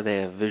 Are they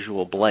a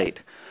visual blight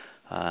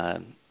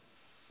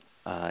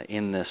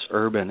in this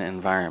urban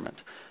environment?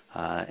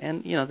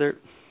 And they're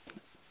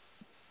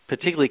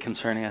particularly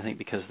concerning, I think,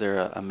 because they're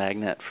a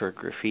magnet for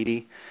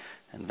graffiti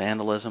and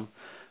vandalism,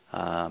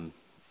 and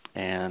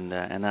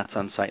that's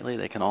unsightly.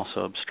 They can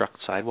also obstruct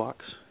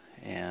sidewalks,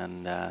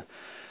 and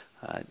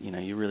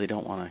you really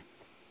don't want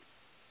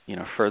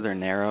to further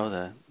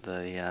narrow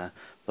the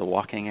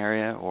walking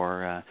area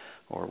or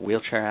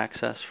wheelchair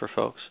access for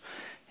folks.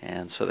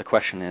 And so the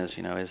question is,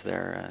 is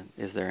there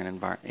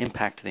an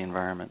impact to the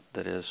environment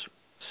that is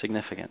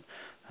significant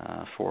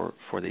for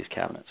these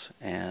cabinets.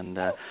 And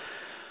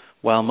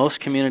while most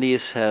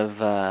communities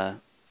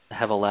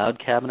have allowed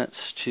cabinets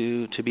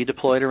to be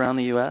deployed around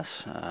the U.S.,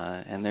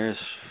 and there's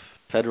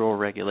federal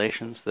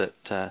regulations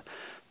that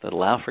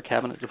allow for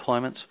cabinet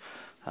deployments,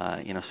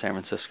 San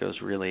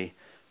Francisco's really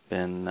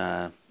been,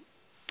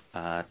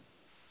 I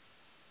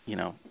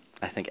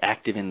think,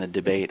 active in the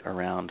debate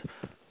around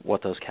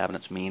what those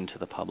cabinets mean to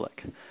the public,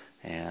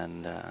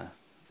 and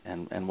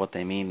what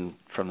they mean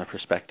from the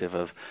perspective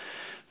of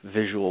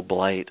visual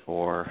blight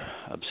or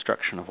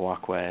obstruction of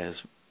walkways,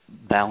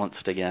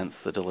 balanced against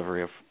the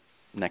delivery of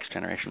next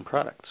generation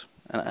products.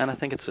 And I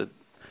think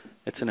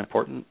it's an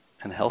important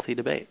and healthy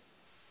debate.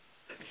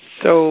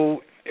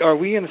 So are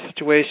we in a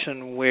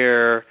situation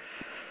where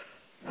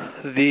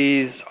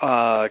these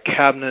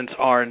cabinets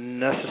are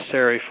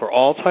necessary for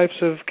all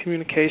types of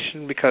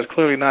communication? Because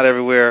clearly not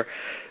everywhere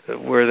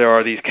where there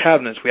are these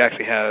cabinets we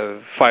actually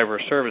have fiber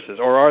services,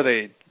 or are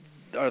they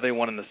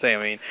one and the same?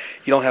 I mean,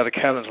 you don't have the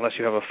cabinets unless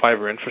you have a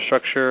fiber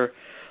infrastructure.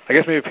 I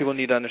guess maybe people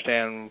need to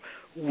understand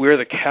where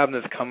the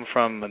cabinets come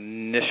from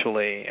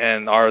initially,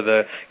 and are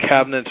the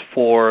cabinets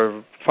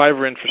for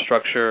fiber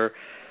infrastructure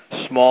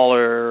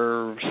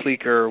smaller,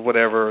 sleeker,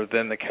 whatever,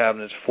 than the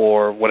cabinets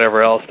for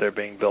whatever else they're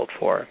being built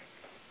for?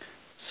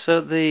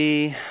 So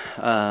the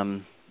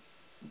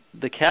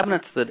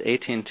cabinets that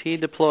AT&T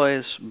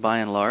deploys, by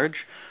and large,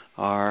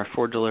 are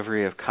for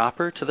delivery of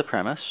copper to the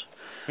premise.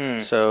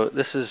 So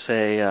this is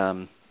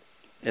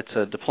it's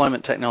a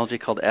deployment technology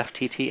called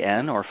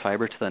FTTN, or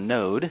fiber to the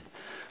node.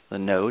 The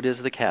node is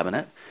the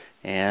cabinet,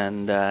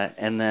 and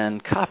then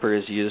copper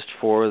is used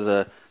for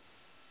the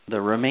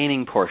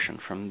remaining portion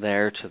from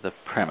there to the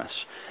premise.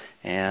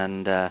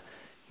 And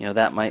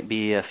that might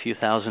be a few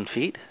thousand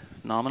feet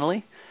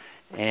nominally.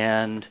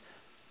 And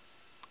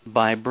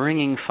by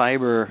bringing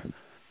fiber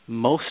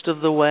most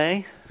of the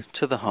way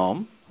to the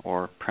home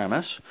or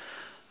premise,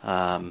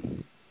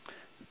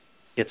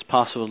 it's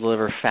possible to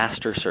deliver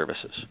faster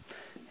services.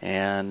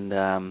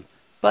 And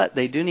but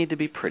they do need to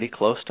be pretty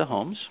close to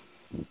homes.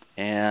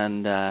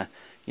 And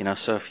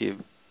so if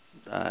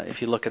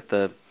you look at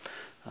the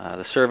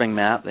serving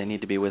map, they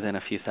need to be within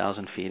a few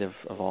thousand feet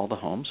of all the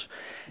homes,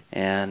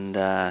 and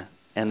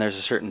there's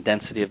a certain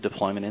density of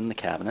deployment in the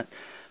cabinet,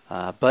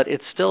 but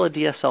it's still a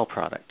DSL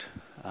product.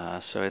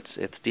 So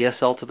it's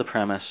DSL to the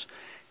premise.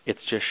 It's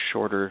just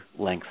shorter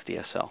length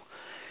DSL,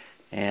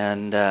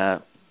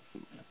 and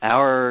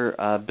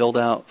our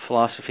build-out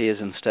philosophy is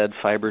instead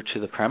fiber to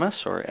the premise,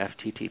 or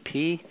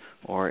FTTP,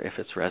 or if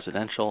it's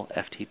residential,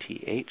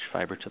 FTTH,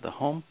 fiber to the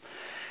home.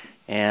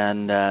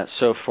 And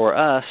so for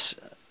us,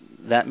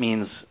 that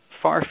means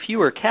far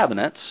fewer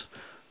cabinets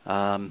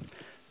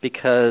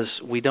because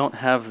we don't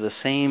have the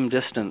same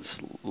distance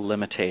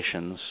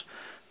limitations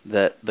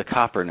that the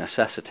copper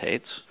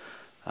necessitates.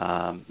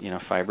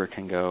 Fiber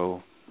can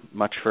go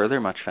much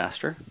further, much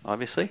faster,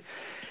 obviously.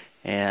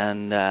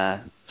 And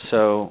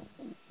so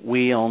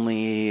we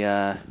only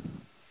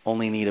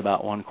need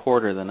about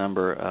 1/4 the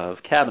number of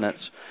cabinets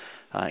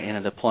in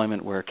a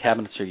deployment where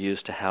cabinets are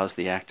used to house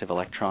the active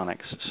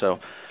electronics. So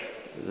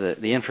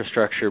the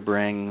infrastructure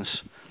brings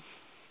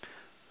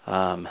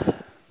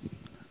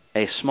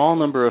a small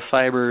number of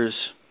fibers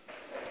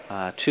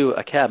to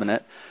a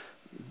cabinet.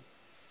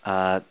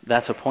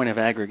 That's a point of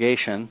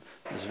aggregation.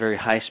 There's very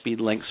high-speed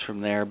links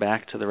from there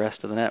back to the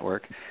rest of the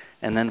network.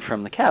 And then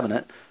from the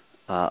cabinet,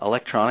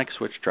 electronics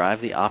which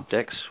drive the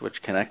optics,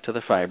 which connect to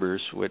the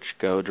fibers, which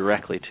go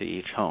directly to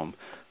each home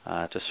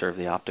to serve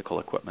the optical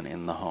equipment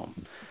in the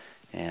home.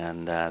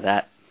 And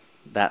that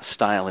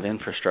style of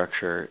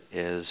infrastructure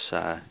is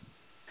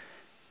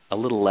a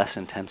little less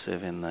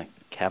intensive in the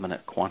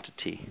cabinet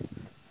quantity,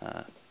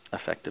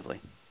 effectively.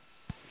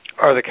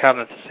 Are the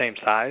cabinets the same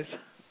size?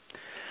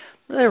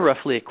 They're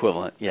roughly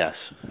equivalent, yes.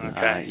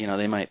 Okay.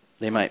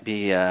 They might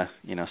be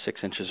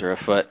 6 inches or a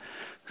foot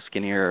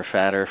skinnier or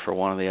fatter for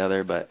one or the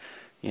other, but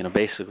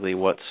basically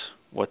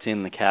what's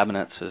in the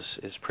cabinets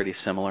is pretty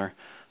similar.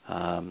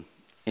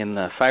 In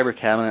the fiber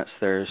cabinets,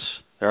 there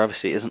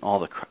obviously isn't all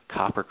the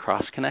copper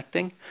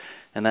cross-connecting,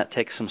 and that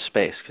takes some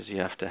space because you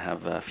have to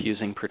have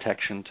fusing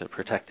protection to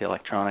protect the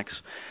electronics.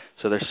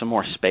 So there's some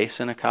more space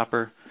in a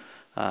copper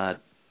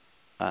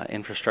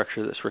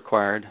infrastructure that's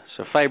required.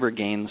 So fiber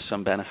gains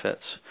some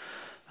benefits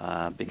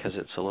because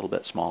it's a little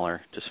bit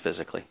smaller just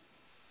physically.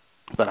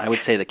 But I would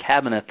say the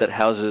cabinet that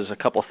houses a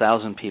couple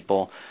thousand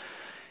people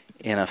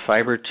in a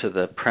fiber to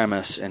the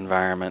premise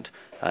environment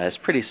is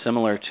pretty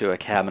similar to a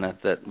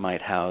cabinet that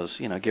might house,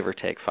 give or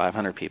take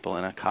 500 people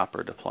in a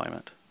copper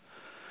deployment.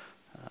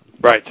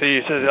 Right. So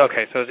you said,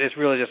 okay, so it's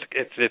really just,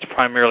 it's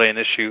primarily an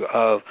issue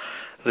of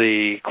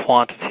the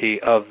quantity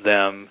of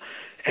them,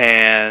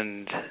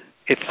 and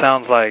it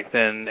sounds like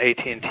then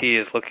AT&T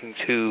is looking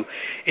to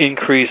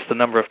increase the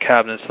number of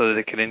cabinets so that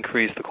it can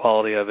increase the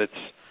quality of its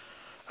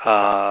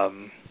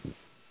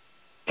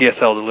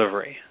DSL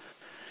delivery.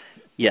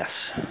 Yes,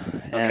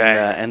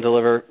 okay. And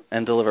deliver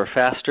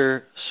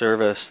faster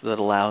service that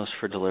allows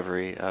for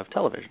delivery of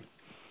television.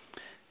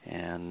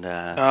 And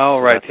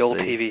right, the old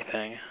TV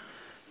thing.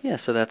 Yeah,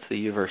 so that's the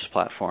UVerse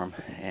platform,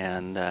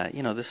 and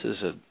this is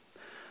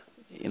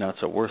it's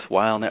a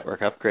worthwhile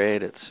network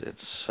upgrade. It's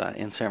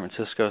in San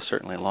Francisco,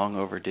 certainly long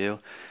overdue,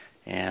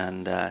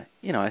 and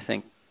I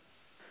think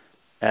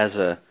as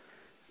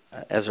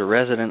a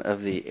resident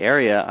of the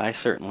area, I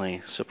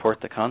certainly support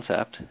the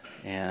concept,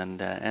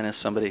 and as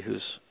somebody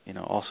who's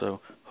also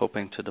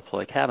hoping to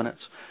deploy cabinets,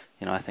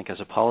 I think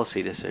as a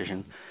policy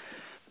decision,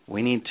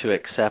 we need to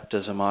accept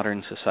as a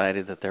modern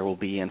society that there will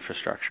be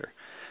infrastructure.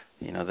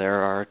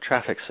 There are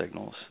traffic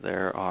signals.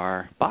 There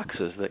are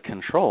boxes that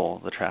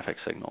control the traffic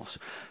signals.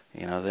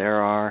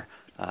 There are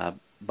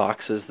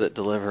boxes that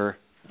deliver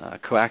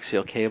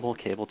coaxial cable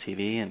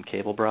TV, and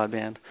cable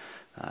broadband.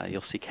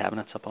 You'll see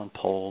cabinets up on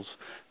poles.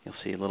 You'll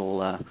see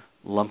little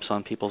lumps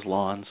on people's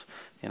lawns.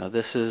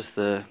 This is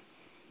the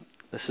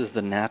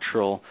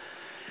natural.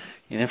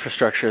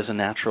 Infrastructure is a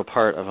natural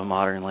part of a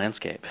modern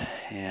landscape,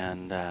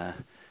 and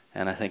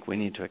I think we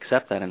need to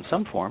accept that in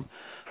some form.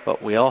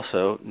 But we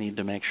also need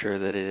to make sure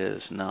that it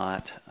is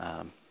not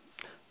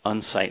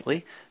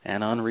unsightly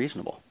and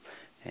unreasonable.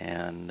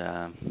 And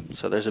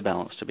so there's a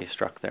balance to be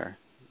struck there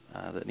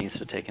that needs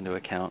to take into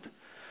account,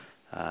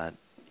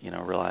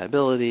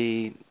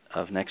 reliability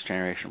of next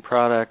generation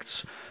products,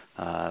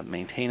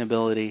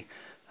 maintainability,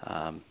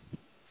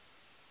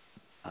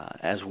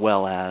 as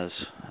well as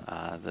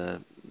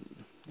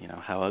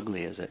how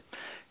ugly is it,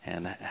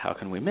 and how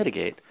can we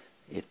mitigate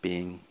it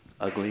being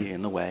ugly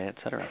in the way, et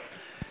cetera.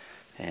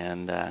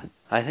 And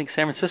I think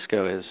San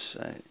Francisco is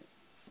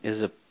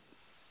a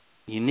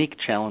unique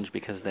challenge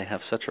because they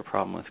have such a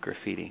problem with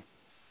graffiti,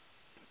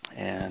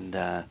 and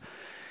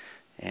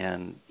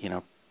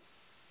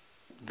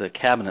the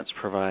cabinets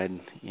provide,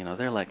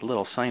 they're like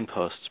little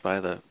signposts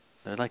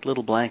they're like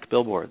little blank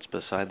billboards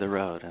beside the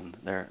road, and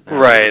they're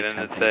right, and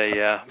it's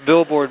a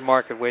billboard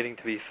market waiting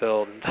to be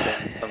filled in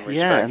some respect.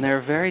 Yeah, and they're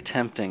a very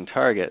tempting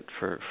target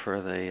for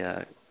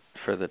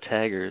the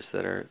taggers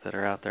that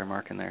are out there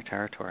marking their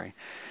territory.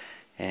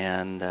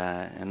 And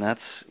that's,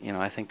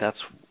 I think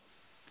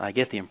I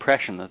get the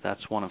impression that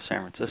that's one of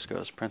San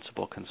Francisco's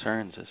principal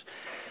concerns is,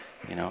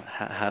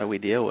 how do we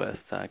deal with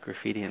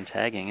graffiti and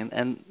tagging?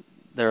 And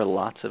there are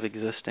lots of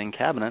existing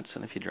cabinets,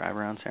 and if you drive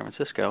around San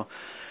Francisco,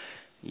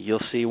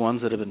 you'll see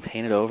ones that have been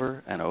painted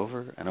over and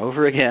over and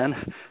over again.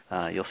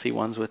 You'll see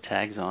ones with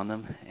tags on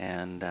them,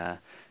 and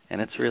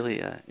it's really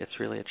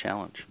a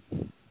challenge.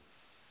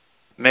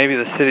 Maybe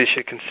the city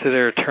should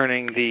consider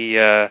turning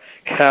the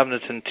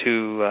cabinets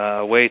into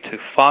a way to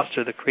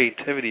foster the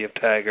creativity of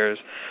taggers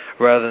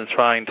rather than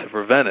trying to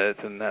prevent it.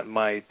 And that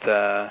might,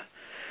 because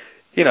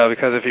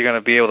if you're going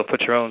to be able to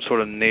put your own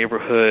sort of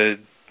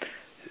neighborhood,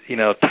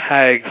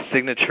 tag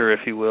signature,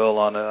 if you will,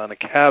 on a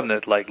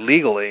cabinet, like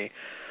legally,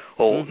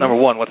 well, number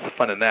one, what's the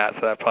fun in that?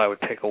 So that probably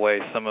would take away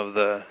some of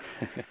the,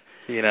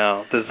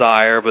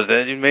 desire. But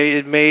then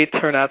it may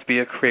turn out to be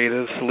a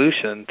creative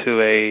solution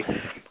to a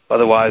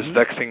otherwise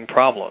vexing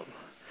problem.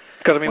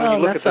 Because, when you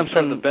look at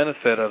the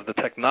benefit of the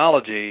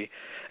technology,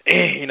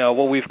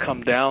 what we've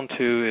come down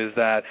to is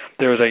that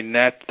there is a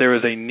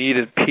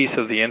needed piece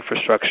of the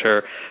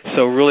infrastructure.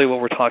 So really what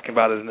we're talking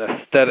about is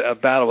a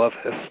battle of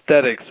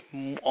aesthetics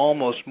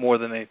almost more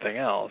than anything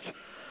else.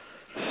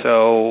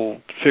 So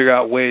figure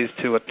out ways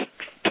to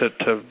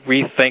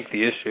rethink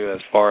the issue as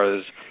far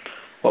as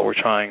what we're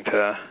trying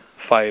to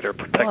fight or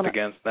protect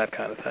against, that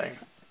kind of thing.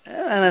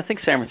 And I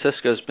think San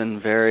Francisco's been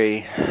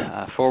very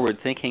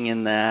forward-thinking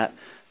in that.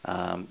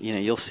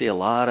 You'll see a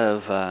lot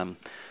of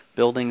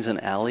buildings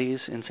and alleys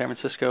in San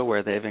Francisco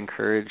where they've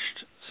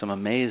encouraged some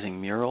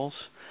amazing murals,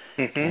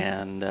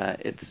 and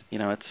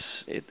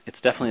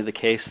it's definitely the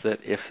case that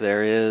if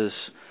there is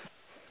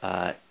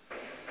a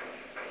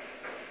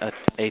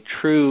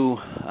true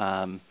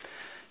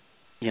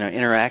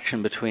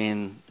interaction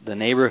between the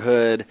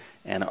neighborhood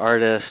and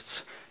artists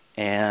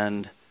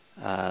and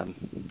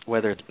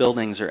whether it's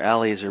buildings or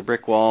alleys or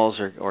brick walls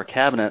or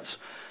cabinets,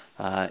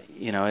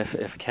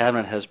 if a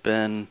cabinet has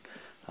been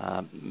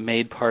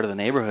made part of the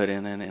neighborhood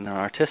in an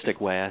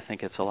artistic way, I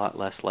think it's a lot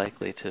less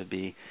likely to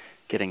be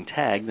getting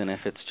tagged than if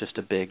it's just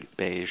a big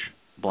beige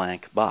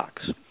blank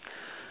box.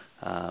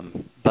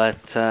 But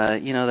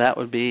that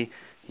would be,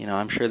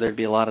 I'm sure there'd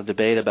be a lot of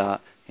debate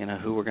about,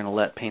 who we're going to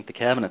let paint the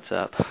cabinets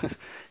up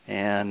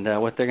and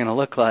what they're going to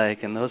look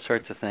like and those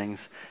sorts of things.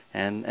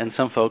 And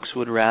some folks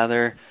would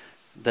rather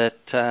that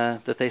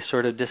they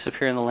sort of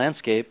disappear in the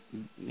landscape,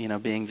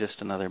 being just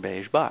another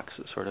beige box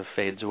that sort of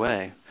fades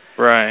away.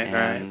 Right,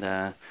 and,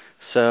 right.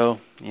 So,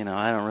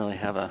 I don't really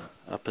have a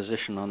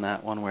position on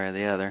that one way or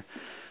the other,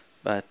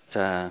 but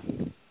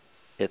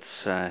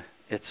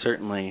it's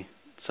certainly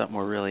something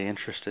we're really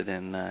interested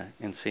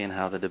in seeing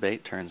how the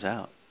debate turns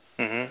out.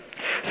 Mm-hmm.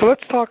 So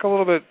let's talk a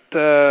little bit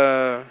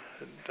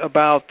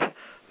about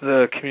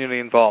the community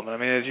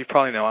involvement. As you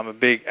probably know, I'm a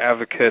big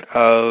advocate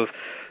of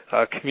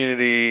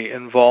community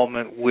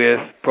involvement with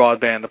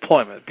broadband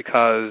deployment,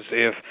 because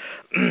if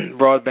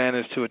broadband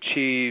is to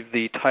achieve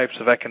the types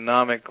of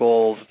economic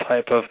goals, the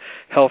type of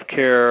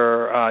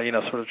healthcare,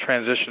 sort of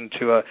transition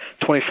to a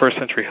 21st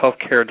century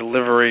healthcare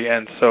delivery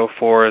and so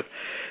forth,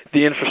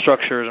 the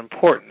infrastructure is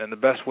important, and the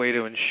best way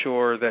to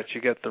ensure that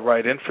you get the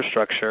right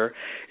infrastructure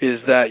is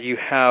that you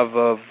have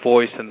a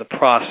voice in the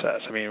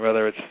process. I mean,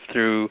 whether it's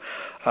through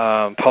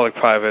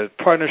public-private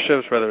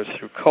partnerships, whether it's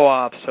through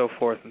co-ops, so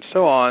forth and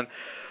so on.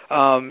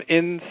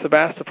 In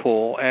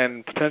Sebastopol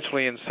and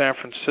potentially in San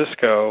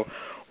Francisco,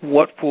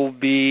 what will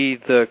be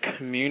the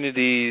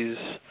community's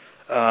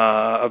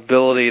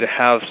ability to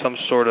have some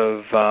sort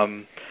of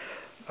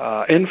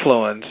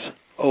influence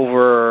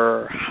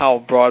over how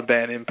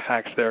broadband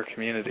impacts their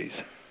communities,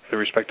 their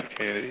respective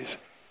communities?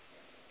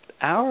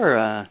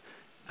 Our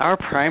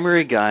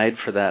primary guide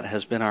for that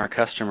has been our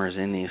customers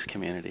in these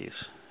communities.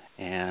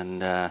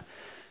 And,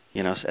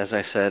 as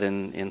I said,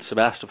 in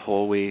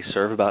Sebastopol, we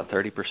serve about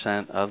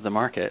 30% of the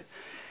market.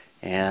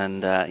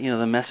 And,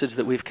 the message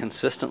that we've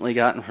consistently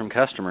gotten from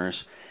customers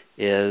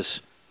is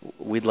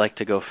we'd like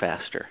to go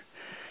faster.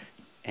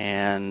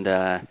 And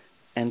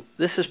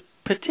this is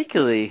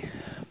particularly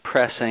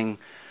pressing,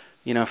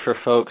 for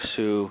folks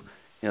who,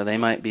 they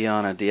might be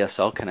on a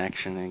DSL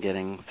connection and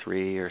getting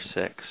 3 or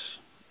 6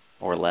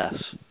 or less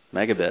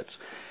megabits,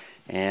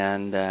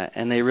 and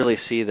they really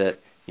see that,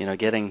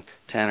 getting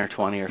 10 or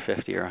 20 or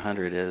 50 or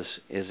 100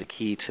 is a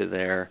key to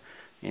their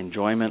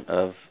enjoyment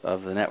of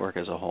the network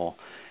as a whole.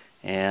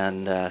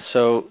 And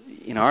so,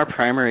 our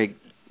primary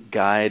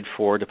guide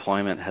for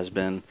deployment has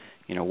been,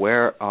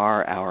 where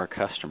are our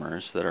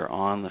customers that are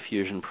on the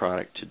Fusion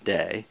product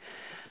today?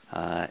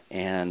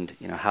 And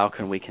how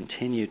can we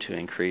continue to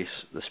increase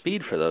the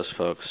speed for those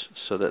folks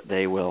so that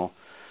they will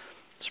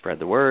spread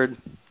the word,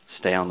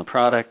 stay on the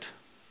product,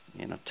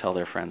 tell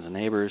their friends and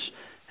neighbors,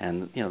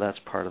 and that's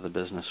part of the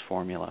business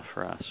formula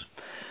for us.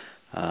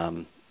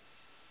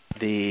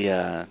 We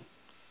are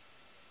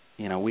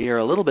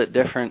a little bit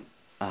different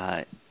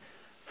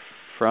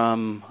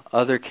from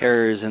other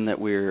carriers in that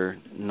we're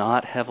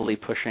not heavily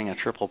pushing a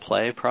triple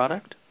play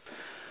product.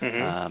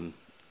 Mm-hmm.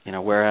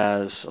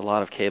 Whereas a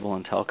lot of cable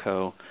and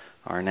telco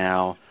are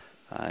now,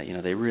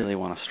 they really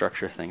want to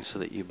structure things so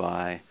that you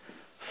buy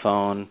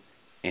phone,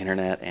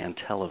 internet, and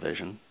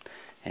television.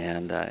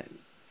 And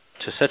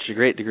to such a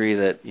great degree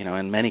that,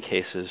 in many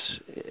cases,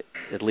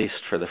 at least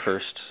for the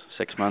first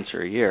 6 months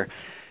or a year,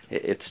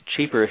 it's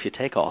cheaper if you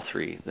take all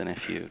three than if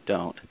you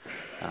don't.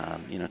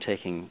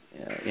 Taking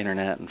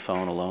internet and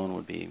phone alone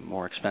would be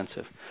more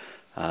expensive.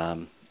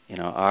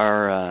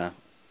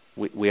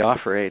 We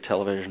offer a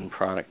television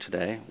product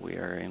today. We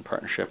are in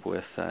partnership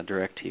with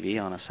DirecTV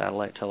on a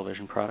satellite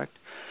television product.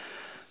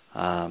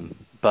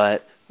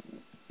 But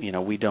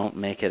we don't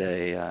make it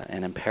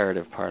an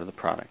imperative part of the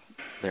product.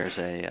 There's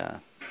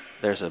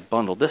a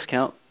bundle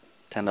discount,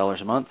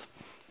 $10 a month,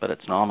 but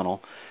it's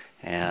nominal,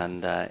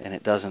 and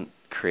it doesn't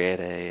create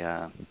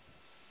a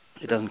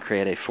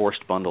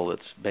forced bundle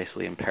that's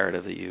basically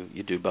imperative that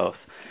you do both.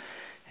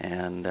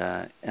 And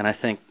I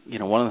think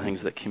one of the things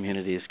that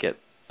communities get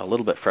a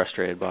little bit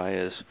frustrated by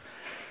is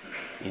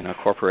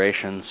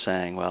corporations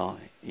saying, well,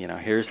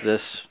 here's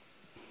this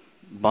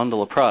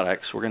bundle of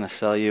products. We're going to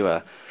sell you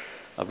a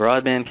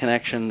broadband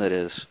connection that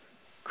is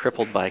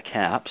crippled by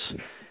caps,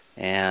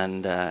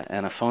 and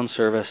a phone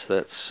service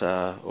that's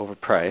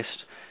overpriced,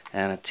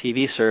 and a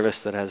TV service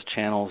that has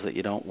channels that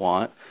you don't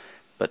want.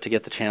 But to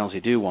get the channels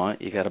you do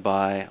want, you got to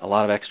buy a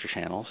lot of extra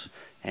channels,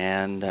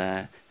 and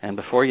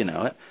before you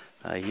know it,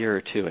 a year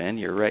or two in,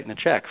 you're writing a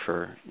check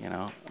for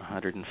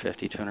 $150,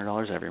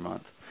 $200 every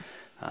month,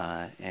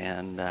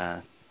 and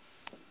I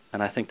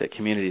think that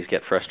communities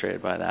get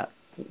frustrated by that.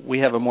 We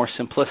have a more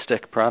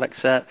simplistic product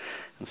set,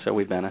 and so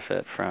we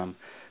benefit from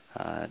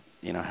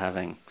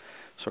having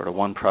sort of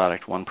one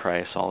product, one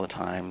price all the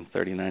time.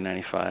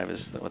 $39.95 is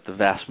what the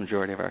vast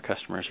majority of our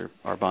customers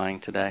are buying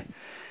today,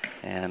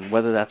 and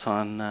whether that's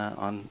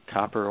on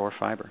copper or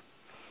fiber.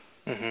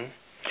 Mm-hmm.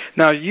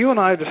 Now, you and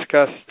I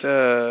discussed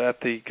at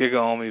the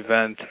GigaOM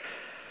event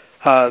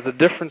the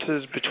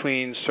differences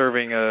between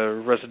serving a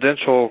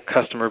residential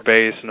customer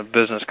base and a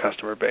business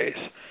customer base.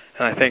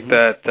 And I think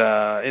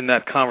that in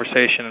that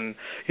conversation,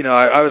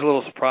 I was a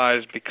little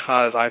surprised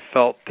because I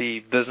felt the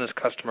business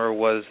customer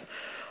was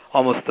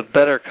almost the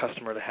better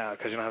customer to have,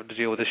 because you don't have to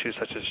deal with issues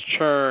such as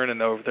churn,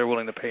 and they're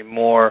willing to pay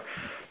more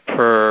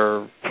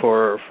for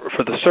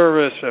the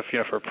service,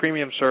 for a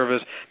premium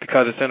service,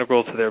 because it's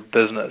integral to their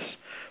business.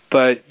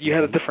 But you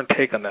had a different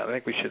take on that. I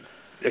think we should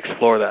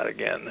explore that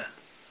again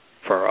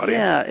for our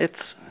audience.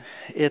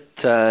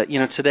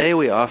 Yeah, today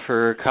we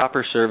offer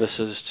copper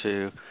services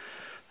to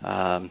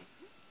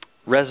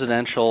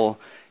residential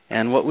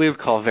and what we would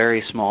call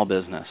very small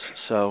business.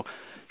 So,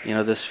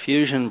 this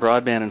Fusion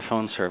broadband and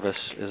phone service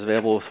is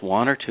available with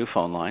 1 or 2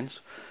 phone lines.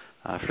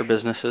 For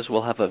businesses,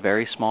 we'll have a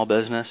very small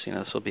business.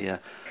 This will be a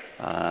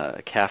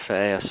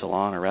cafe, a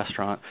salon, a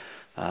restaurant.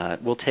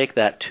 We'll take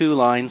that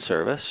 2-line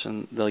service,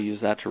 and they'll use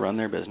that to run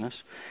their business.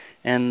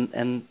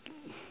 And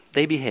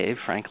they behave,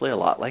 frankly, a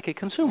lot like a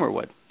consumer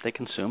would. They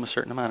consume a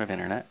certain amount of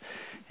internet,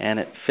 and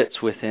it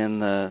fits within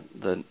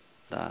the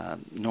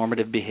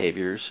normative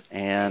behaviors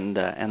and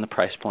the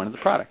price point of the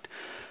product.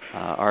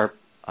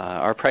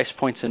 Our price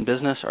points in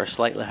business are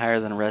slightly higher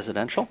than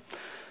residential,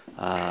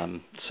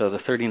 So the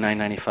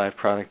 $39.95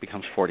 product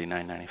becomes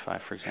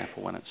 $49.95, for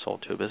example, when it's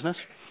sold to a business.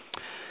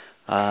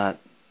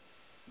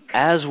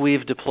 As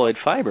we've deployed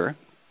fiber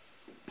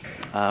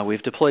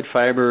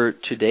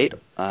to date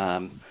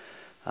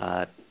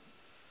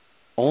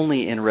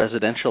only in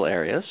residential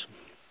areas,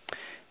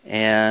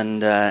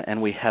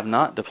 and we have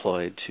not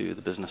deployed to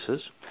the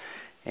businesses.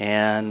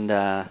 And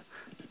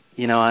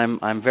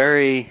I'm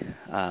very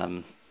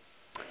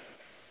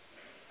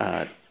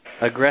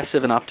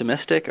aggressive and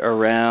optimistic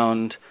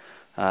around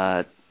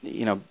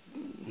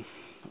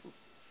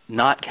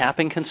not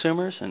capping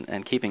consumers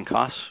and keeping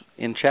costs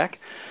in check.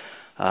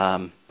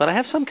 But I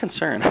have some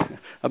concern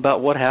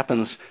about what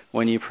happens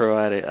when you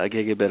provide a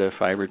gigabit of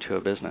fiber to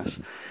a business.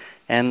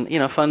 And,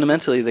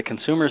 fundamentally, the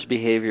consumer's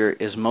behavior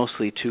is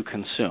mostly to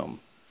consume.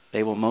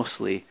 They will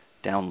mostly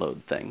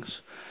download things,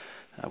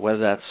 whether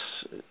that's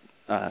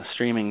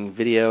streaming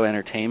video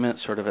entertainment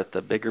sort of at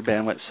the bigger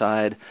bandwidth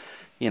side,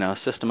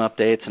 system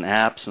updates and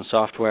apps and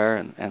software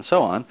and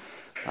so on.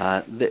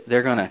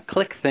 They're going to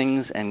click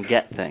things and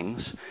get things,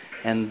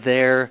 and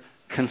their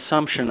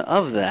consumption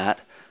of that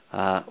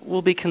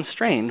will be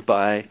constrained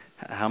by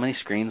how many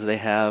screens they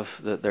have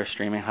that they're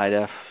streaming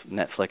high-def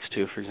Netflix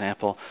to, for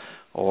example,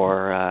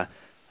 or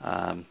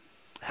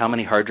how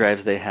many hard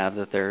drives they have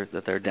that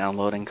they're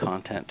downloading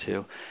content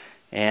to.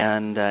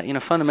 And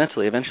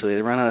fundamentally, eventually,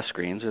 they run out of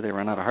screens or they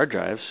run out of hard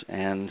drives,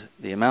 and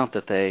the amount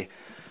that they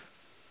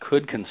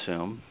could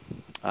consume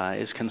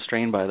is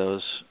constrained by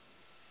those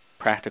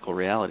practical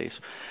realities.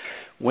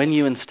 When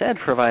you instead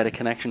provide a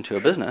connection to a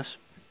business,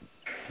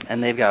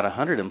 and they've got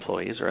 100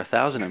 employees or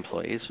 1,000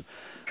 employees,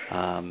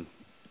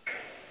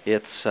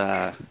 it's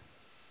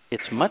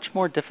much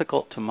more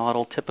difficult to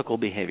model typical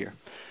behavior.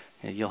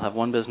 You'll have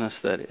one business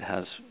that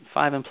has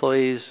 5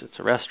 employees, it's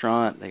a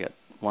restaurant, they got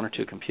 1 or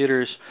 2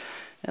 computers,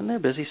 and they're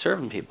busy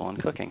serving people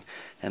and cooking,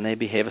 and they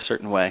behave a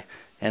certain way.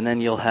 And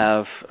then you'll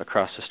have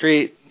across the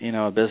street,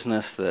 a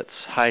business that's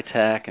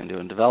high-tech and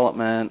doing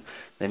development.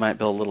 They might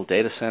build a little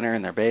data center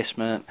in their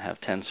basement, have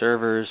 10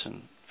 servers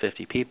and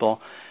 50 people,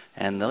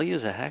 and they'll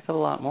use a heck of a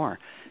lot more.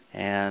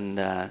 And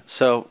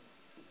so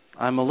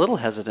I'm a little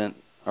hesitant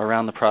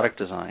around the product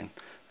design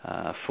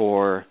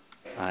for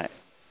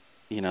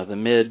the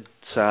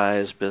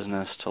mid-size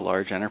business to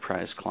large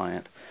enterprise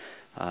client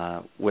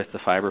with the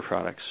fiber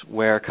products,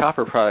 where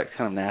copper products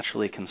kind of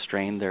naturally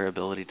constrain their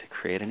ability to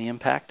create any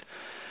impact.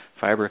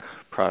 Fiber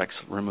products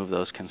remove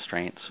those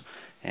constraints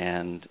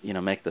and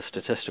make the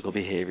statistical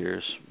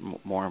behaviors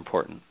more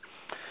important.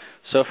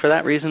 So for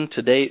that reason,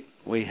 to date,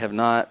 we have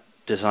not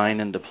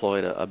designed and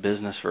deployed a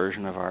business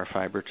version of our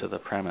fiber to the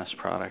premise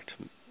product,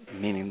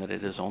 meaning that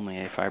it is only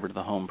a fiber to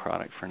the home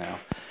product for now.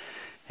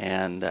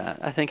 And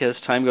I think as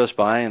time goes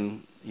by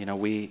and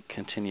we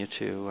continue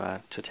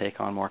to take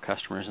on more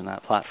customers in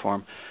that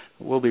platform,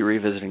 we'll be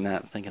revisiting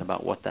that and thinking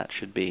about what that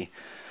should be.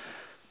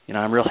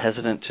 I'm real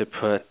hesitant to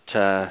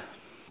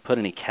put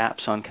any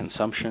caps on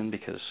consumption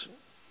because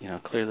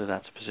clearly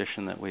that's a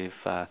position that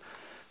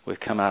we've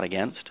come out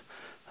against.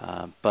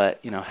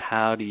 But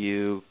how do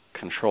you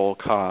control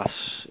costs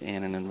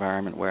in an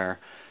environment where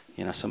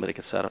somebody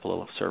could set up a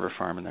little server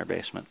farm in their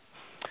basement?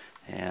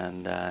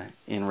 And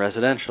in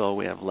residential,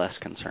 we have less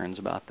concerns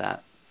about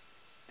that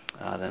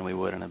than we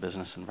would in a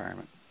business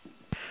environment.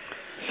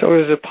 So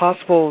is it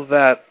possible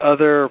that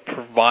other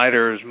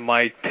providers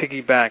might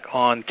piggyback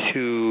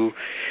onto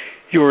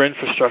your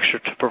infrastructure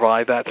to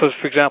provide that? So,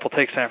 for example,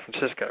 take San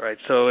Francisco, right?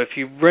 So if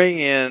you bring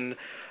in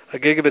a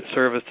gigabit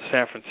service to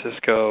San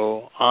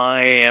Francisco,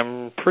 I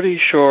am pretty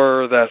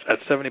sure that at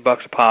 $70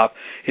 a pop,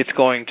 it's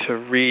going to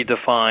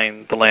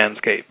redefine the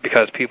landscape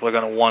because people are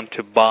going to want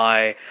to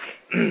buy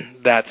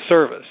that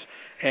service.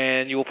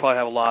 And you will probably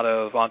have a lot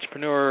of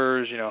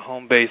entrepreneurs,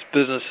 home-based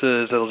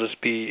businesses that'll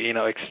just be,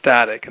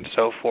 ecstatic and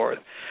so forth.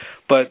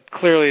 But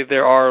clearly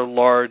there are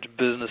large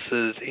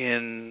businesses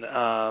in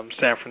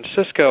San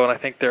Francisco, and I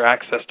think their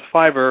access to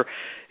fiber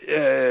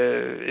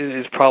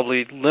is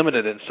probably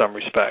limited in some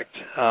respect,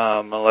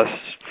 unless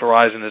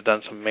Verizon has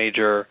done some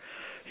major,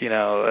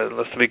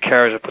 unless the big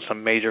carriers have put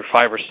some major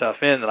fiber stuff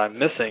in that I'm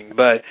missing.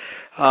 But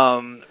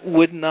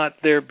would not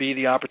there be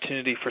the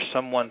opportunity for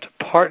someone to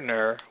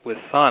partner with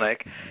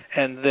Sonic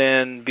and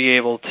then be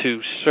able to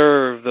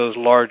serve those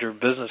larger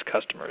business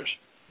customers?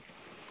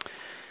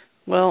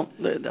 Well,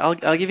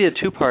 I'll give you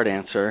a two-part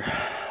answer.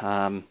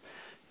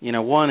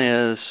 One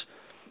is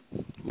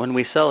when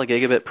we sell a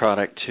gigabit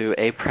product to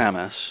a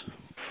premise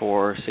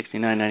for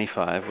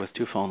 $69.95 with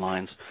 2 phone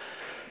lines,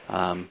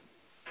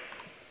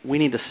 we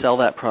need to sell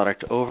that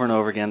product over and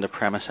over again to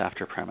premise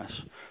after premise.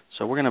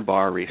 So we're going to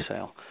bar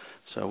resale.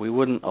 So we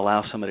wouldn't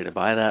allow somebody to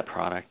buy that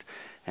product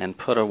and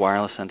put a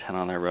wireless antenna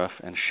on their roof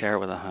and share it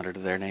with 100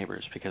 of their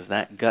neighbors, because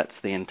that guts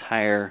the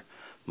entire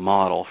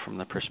model from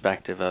the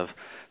perspective of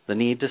the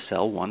need to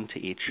sell one to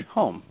each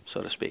home,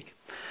 so to speak.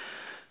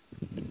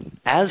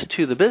 As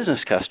to the business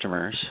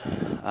customers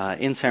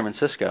in San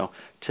Francisco,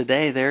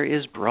 today there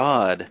is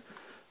broad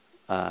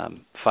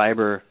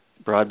fiber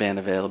broadband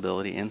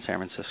availability in San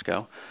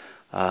Francisco.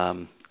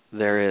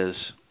 There is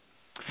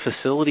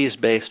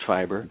facilities-based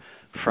fiber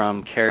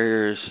from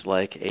carriers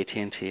like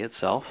AT&T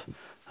itself.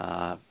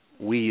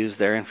 We use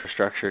their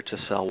infrastructure to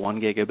sell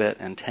 1 gigabit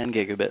and 10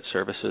 gigabit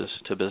services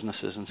to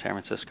businesses in San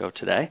Francisco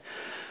today.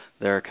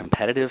 There are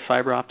competitive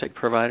fiber optic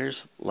providers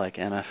like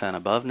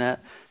MFN AboveNet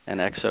and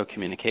XO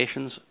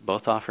Communications,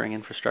 both offering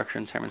infrastructure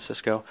in San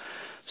Francisco.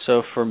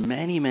 So for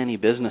many, many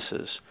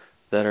businesses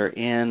that are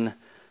in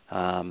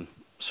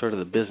sort of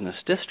the business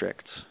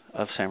districts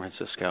of San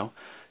Francisco,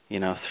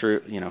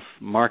 through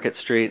Market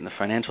Street and the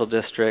financial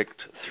district,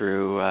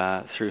 through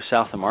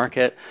South of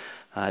Market,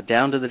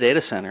 down to the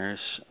data centers,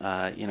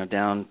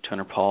 down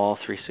Turner Paul,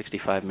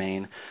 365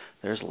 Main,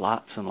 there's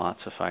lots and lots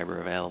of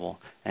fiber available.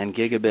 And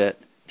gigabit,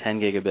 10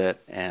 gigabit,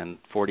 and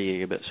 40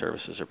 gigabit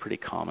services are pretty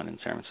common in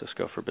San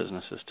Francisco for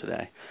businesses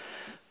today.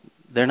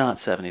 They're not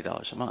 $70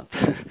 a month.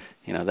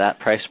 That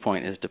price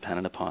point is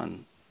dependent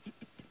upon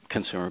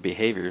consumer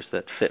behaviors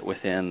that fit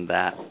within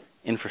that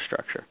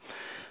infrastructure.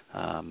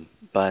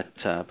 But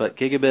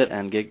gigabit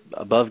and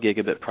above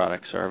gigabit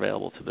products are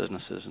available to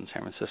businesses in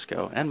San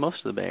Francisco and most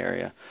of the Bay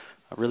Area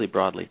really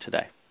broadly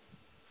today.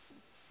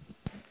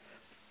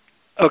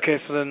 Okay,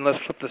 so then let's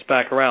flip this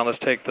back around. Let's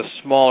take the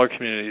smaller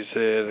communities,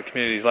 the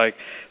communities like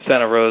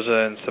Santa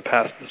Rosa and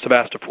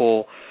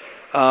Sebastopol.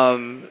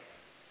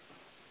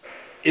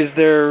 Is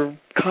there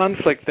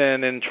conflict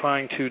then in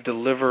trying to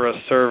deliver a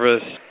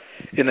service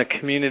in a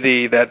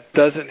community that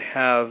doesn't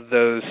have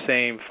those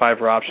same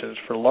fiber options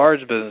for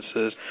large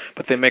businesses,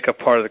 but they make up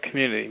part of the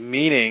community?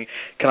 Meaning,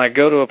 can I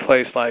go to a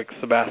place like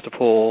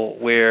Sebastopol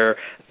where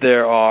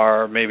there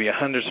are maybe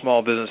 100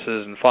 small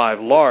businesses and 5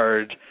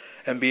 large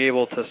and be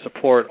able to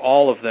support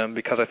all of them?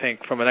 Because I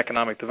think from an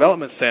economic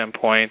development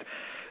standpoint,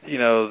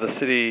 the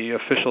city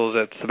officials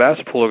at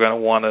Sebastopol are going to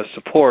want to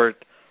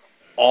support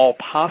all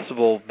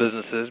possible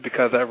businesses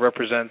because that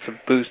represents a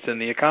boost in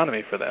the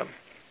economy for them.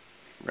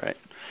 Right.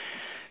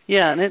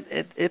 Yeah, and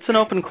it's an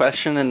open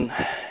question, and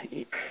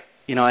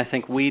I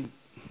think we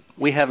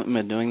haven't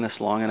been doing this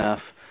long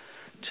enough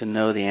to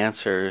know the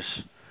answers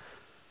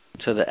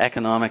to the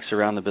economics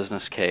around the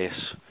business case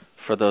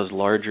for those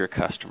larger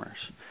customers.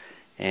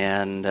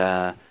 And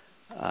I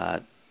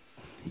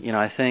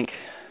think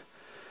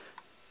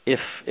if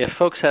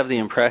folks have the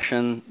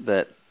impression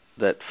that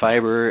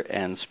fiber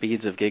and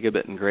speeds of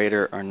gigabit and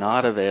greater are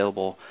not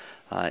available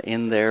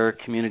in their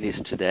communities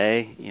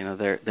today,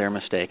 they're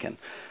mistaken.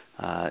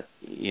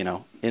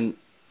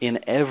 In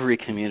every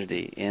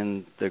community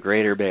in the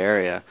greater Bay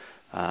Area,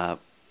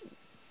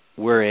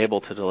 we're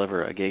able to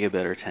deliver a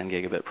gigabit or 10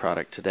 gigabit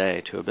product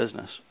today to a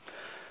business.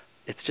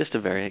 It's just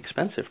a very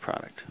expensive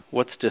product.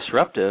 What's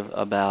disruptive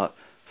about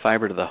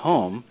fiber to the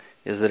home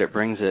is that it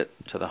brings it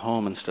to the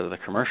home instead of the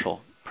commercial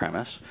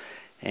premise,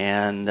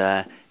 and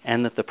that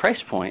the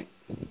price point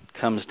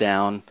comes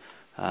down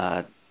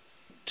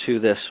to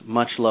this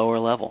much lower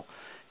level.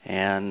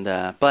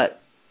 But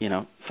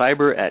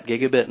fiber at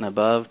gigabit and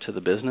above to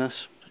the business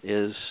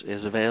is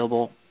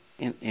available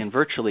in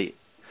virtually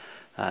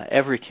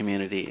every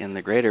community in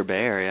the greater Bay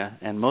Area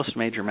and most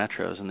major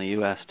metros in the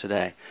U.S.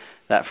 today.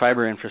 That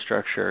fiber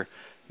infrastructure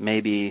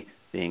may be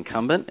the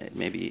incumbent, it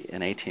may be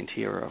an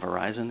AT&T or a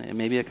Verizon, it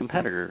may be a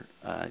competitor,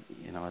 a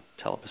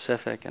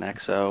Telepacific, an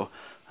XO,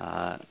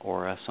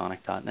 or a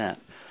Sonic.net.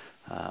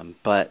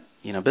 But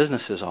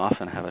businesses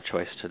often have a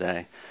choice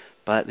today,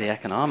 but the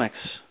economics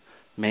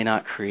may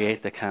not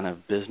create the kind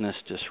of business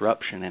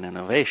disruption and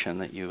innovation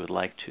that you would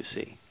like to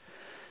see.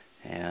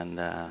 And,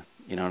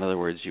 in other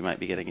words, you might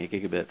be getting a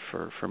gigabit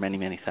for many,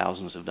 many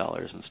thousands of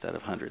dollars instead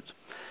of hundreds.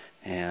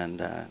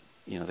 And,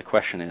 the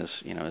question is,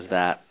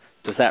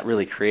 does that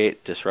really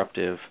create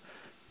disruptive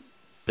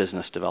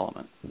business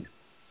development?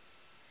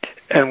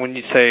 And when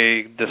you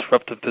say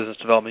disruptive business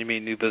development, you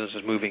mean new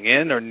businesses moving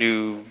in or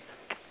new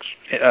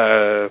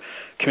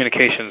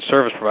communication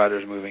service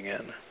providers moving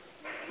in?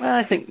 Well,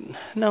 I think,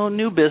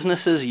 new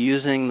businesses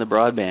using the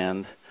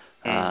broadband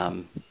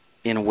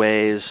in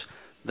ways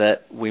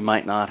that we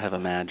might not have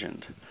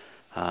imagined.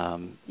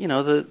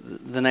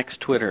 The next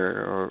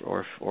Twitter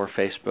or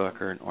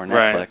Facebook or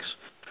Netflix.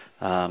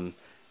 Right.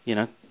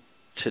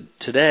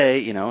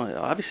 Today,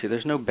 obviously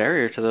there's no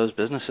barrier to those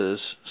businesses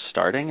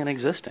starting and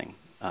existing.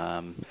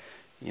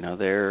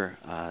 They're,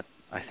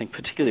 I think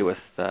particularly with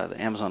the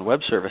Amazon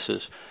Web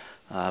Services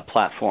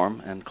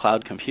platform and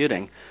cloud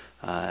computing,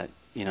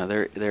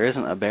 there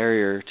isn't a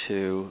barrier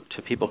to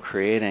people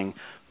creating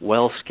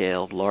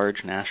well-scaled,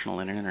 large national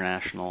and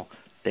international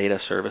data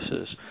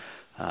services.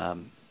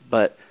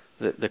 But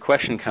the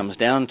question comes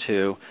down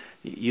to,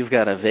 you've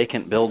got a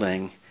vacant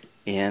building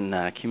in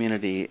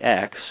community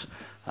X.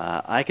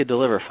 I could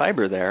deliver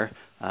fiber there,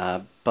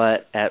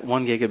 but at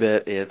 1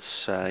 gigabit, it's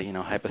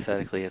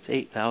hypothetically it's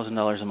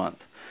 $8,000 a month.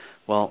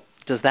 Well,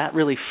 does that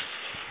really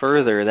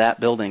further that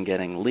building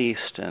getting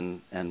leased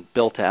and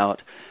built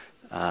out,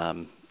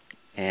 at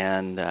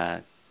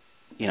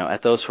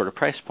those sort of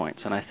price points?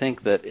 And I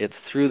think that it's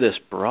through this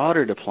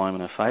broader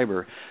deployment of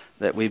fiber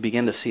that we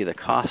begin to see the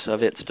costs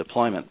of its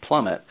deployment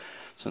plummet.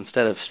 So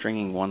instead of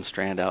stringing one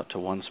strand out to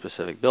one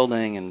specific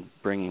building and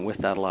bringing with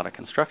that a lot of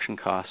construction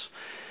costs,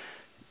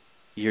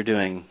 you're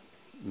doing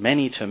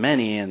many to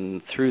many,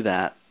 and through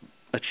that,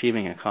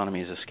 achieving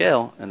economies of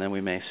scale, and then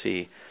we may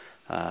see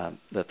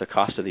that the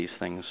cost of these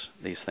things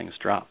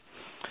drop.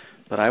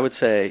 But I would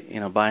say,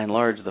 by and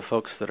large, the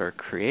folks that are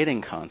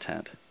creating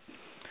content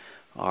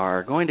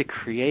are going to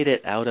create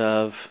it out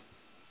of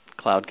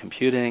cloud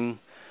computing,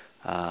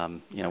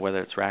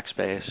 whether it's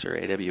Rackspace or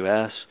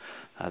AWS.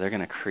 They're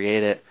going to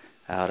create it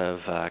out of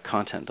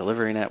content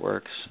delivery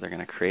networks. They're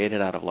going to create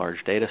it out of large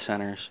data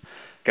centers.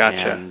 Gotcha.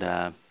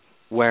 And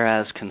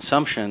whereas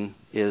consumption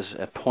is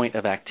a point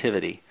of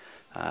activity,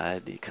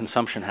 the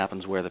consumption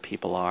happens where the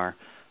people are,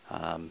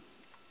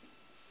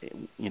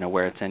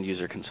 where it's end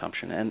user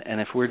consumption. And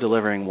if we're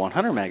delivering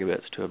 100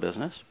 megabits to a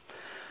business,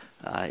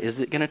 is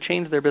it going to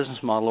change their business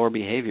model or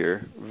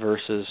behavior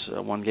versus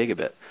 1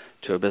 gigabit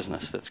to a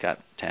business that's got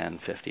 10,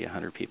 50,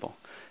 100 people?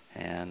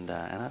 And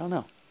I don't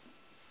know.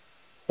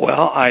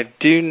 Well, I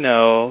do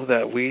know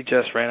that we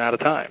just ran out of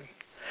time.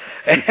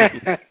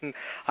 And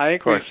I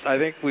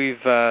think we've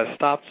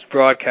stopped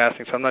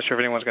broadcasting, so I'm not sure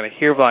if anyone's going to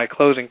hear my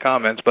closing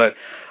comments. But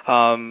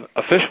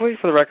officially,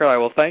 for the record, I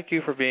will thank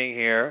you for being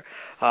here.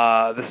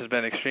 This has been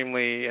an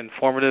extremely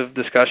informative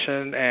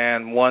discussion,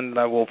 and one that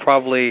I will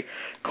probably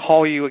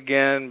call you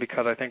again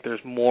because I think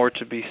there's more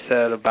to be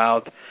said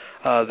about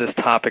this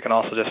topic, and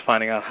also just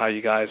finding out how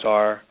you guys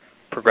are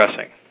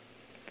progressing.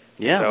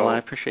 Yeah, well, I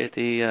appreciate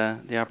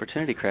the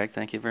opportunity, Craig.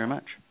 Thank you very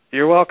much.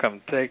 You're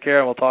welcome. Take care,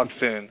 and we'll talk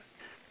soon.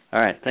 All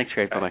right. Thanks,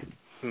 Craig. Bye-bye.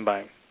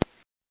 Bye.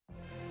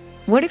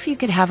 What if you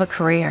could have a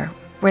career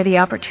where the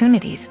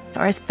opportunities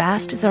are as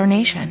vast as our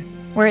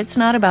nation, where it's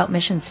not about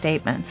mission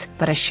statements,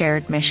 but a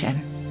shared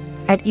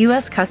mission? At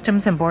U.S.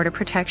 Customs and Border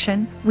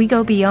Protection, we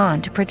go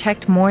beyond to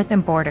protect more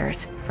than borders.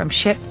 From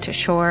ship to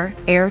shore,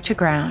 air to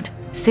ground,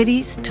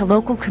 cities to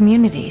local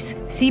communities,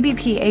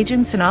 CBP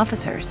agents and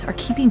officers are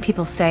keeping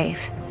people safe.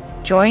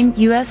 Join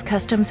U.S.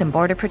 Customs and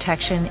Border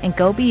Protection and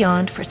go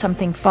beyond for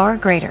something far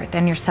greater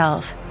than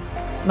yourself.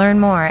 Learn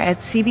more at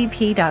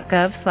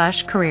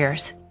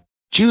cbp.gov/careers.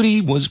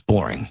 Judy was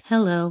boring.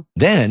 Hello.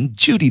 Then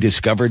Judy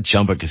discovered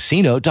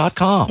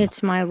ChumbaCasino.com.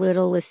 It's my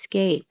little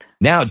escape.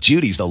 Now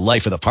Judy's the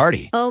life of the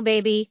party. Oh,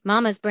 baby,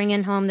 mama's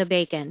bringing home the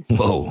bacon.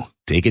 Whoa,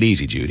 take it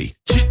easy, Judy.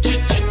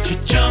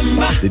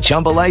 The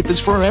Chumba life is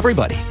for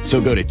everybody.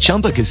 So go to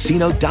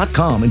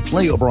ChumbaCasino.com and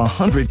play over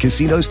 100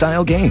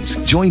 casino-style games.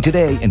 Join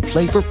today and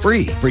play for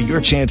free for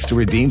your chance to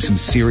redeem some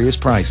serious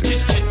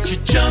prizes.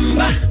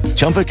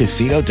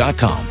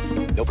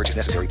 ChumbaCasino.com. No purchase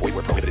necessary. Void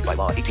where prohibited by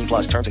law.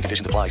 18+ terms and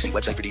conditions apply. See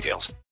website for details.